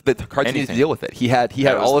have the cards he needed to Anything. deal with it. He had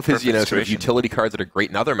That was all of the his perfect sort of situation. utility cards that are great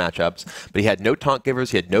in other matchups, but he had no taunt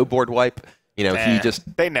givers. He had no board wipe. You know, he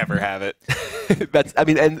just They never have it. that's. I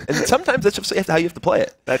mean, and sometimes that's just how you have to play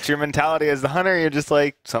it. That's your mentality as the hunter. You're just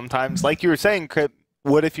like, sometimes, like you were saying, Crip,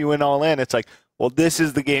 what if you went all in? It's like, well, this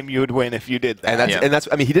is the game you would win if you did that. And that's.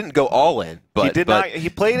 I mean, he didn't go all in, but he did not. He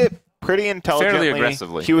played it pretty intelligently.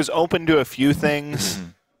 aggressively. He was open to a few things,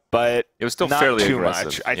 but It was still not fairly too aggressive,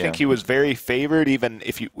 much. I yeah. think he was very favored, even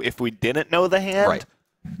if we didn't know the hand. Right.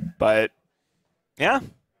 But yeah,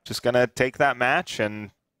 just gonna take that match,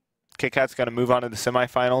 and KitKat's gonna move on to the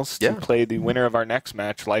semifinals Yeah. to play the winner of our next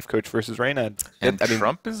match, Life Coach versus Reynad. And I mean-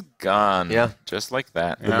 Trump is gone. Yeah. Just like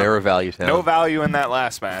that. The mirror values now. No value in that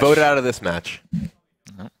last match. Voted out of this match.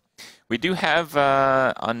 We do have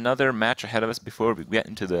another match ahead of us before we get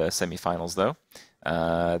into the semifinals, though.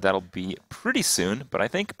 That'll be pretty soon, but I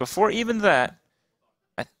think before even that...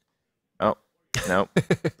 Oh, no.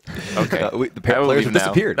 Okay. The I will players have leave now.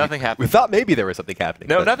 disappeared. Nothing We happened. thought maybe there was something happening.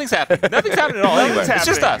 No, but nothing's happening. Nothing's happening at all anywhere. Nothing's It's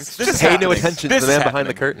just happening. us. This is Pay no happening. attention This to the is man behind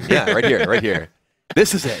the happening. curtain. Yeah, right here, right here.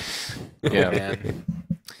 This is it. Yeah. Man.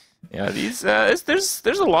 Yeah, there's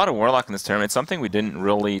a lot of Warlock in this tournament. It's something we didn't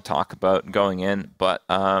really talk about going in, but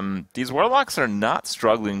these Warlocks are not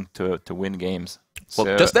struggling to win games. Well,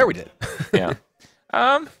 So- just there we did. Yeah.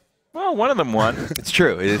 Well, one of them won. It's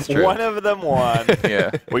true. It is true. One of them won.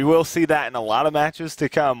 Yeah. We will see that in a lot of matches to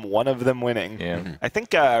come, one of them winning. Yeah. I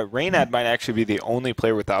think Reynad might actually be the only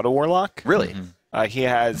player without a Warlock. Really? He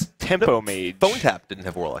has Tempo Mage. Phone Tap didn't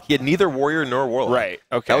have Warlock. He had neither Warrior nor Warlock. Right,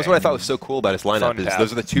 okay. That was what I thought was so cool about his lineup. Phone Is Tap.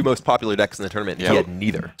 those are the 2 most popular decks in the tournament. and Yeah. He had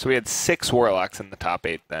neither. So we had 6 Warlocks in the top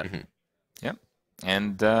 8 then. Yep.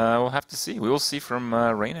 And we'll have to see. We will see from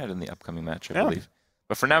Reynad in the upcoming match, I believe.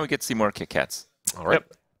 But for now, we get to see more KitKatz. All right.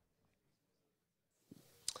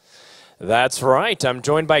 That's right. I'm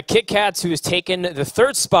joined by KitKatz, who has taken the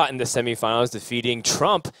 3rd spot in the semifinals, defeating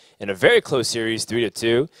Trump in a very close series,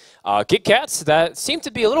 3-2. KitKatz, that seemed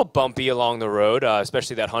to be a little bumpy along the road,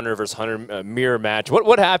 especially that Hunter versus Hunter mirror match.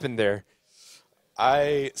 What happened there?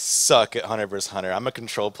 I suck at Hunter versus Hunter. I'm a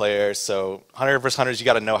control player, so Hunter versus Hunters, you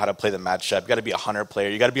got to know how to play the matchup. You got to be a Hunter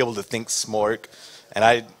player. You got to be able to think smork. And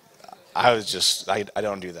I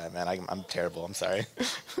don't do that, man. I'm terrible. I'm sorry.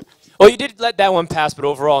 Well, you did let that one pass, but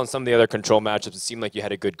overall in some of the other control matchups, it seemed like you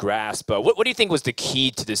had a good grasp. What do you think was the key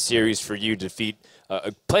to the series for you to defeat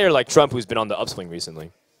a player like Trump, who's been on the upswing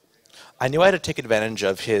recently? I knew I had to take advantage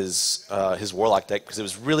of his Warlock deck because it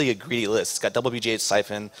was really a greedy list. It's got double BGH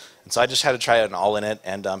Siphon, and so I just had to try an all in it,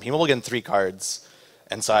 and he mulliganed 3 cards,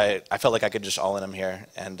 and so I felt like I could just all in him here,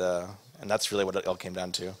 and that's really what it all came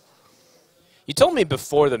down to. You told me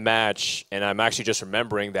before the match, and I'm actually just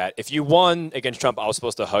remembering that if you won against Trump, I was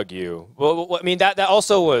supposed to hug you. Well, I mean, that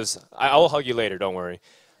also was, I will hug you later, don't worry.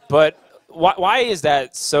 But why is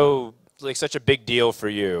that such a big deal for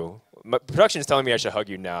you? My production is telling me I should hug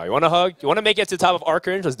you now. You want to hug? You want to make it to the top of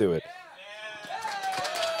Archrange? Let's do it.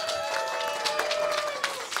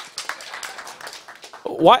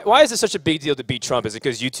 Why is this such a big deal to beat Trump? Is it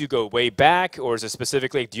because you two go way back, or is it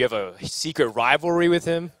specifically, do you have a secret rivalry with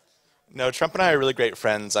him? No, Trump and I are really great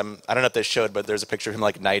friends. I don't know if they showed, but there's a picture of him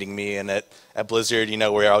like knighting me, and at Blizzard,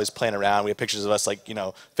 we're always playing around. We have pictures of us like,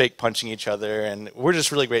 fake punching each other, and we're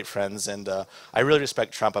just really great friends. And I really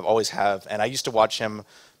respect Trump. I've always have, and I used to watch him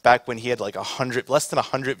back when he had like less than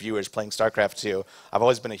 100 viewers playing StarCraft 2. I've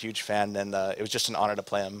always been a huge fan, and it was just an honor to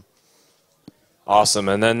play him. Awesome.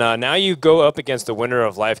 And then now you go up against the winner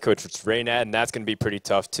of Life Coach, which is Reynad, and that's going to be pretty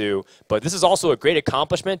tough too. But this is also a great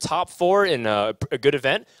accomplishment, top 4 in a good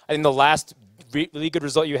event. I think the last really good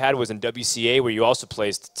result you had was in WCA, where you also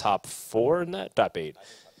placed top 4 in that? Top 8.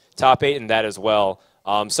 Top 8 in that as well.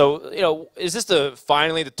 So, is this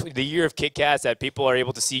finally the year of KitKatz that people are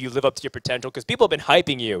able to see you live up to your potential? Because people have been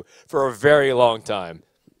hyping you for a very long time.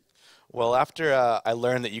 Well, after I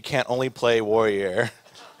learned that you can't only play Warrior,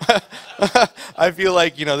 I feel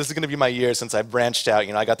like, this is going to be my year since I branched out.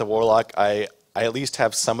 I got the Warlock. I at least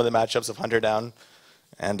have some of the matchups of Hunter down.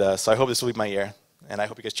 And so I hope this will be my year. And I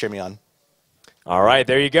hope you guys cheer me on. All right,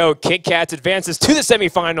 there you go. KitKatz advances to the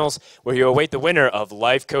semifinals, where you await the winner of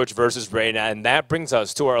Life Coach versus Reynad. And that brings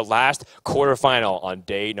us to our last quarterfinal on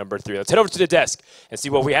day number 3. Let's head over to the desk and see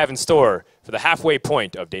what we have in store for the halfway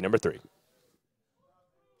point of day number 3.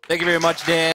 Thank you very much, Dan.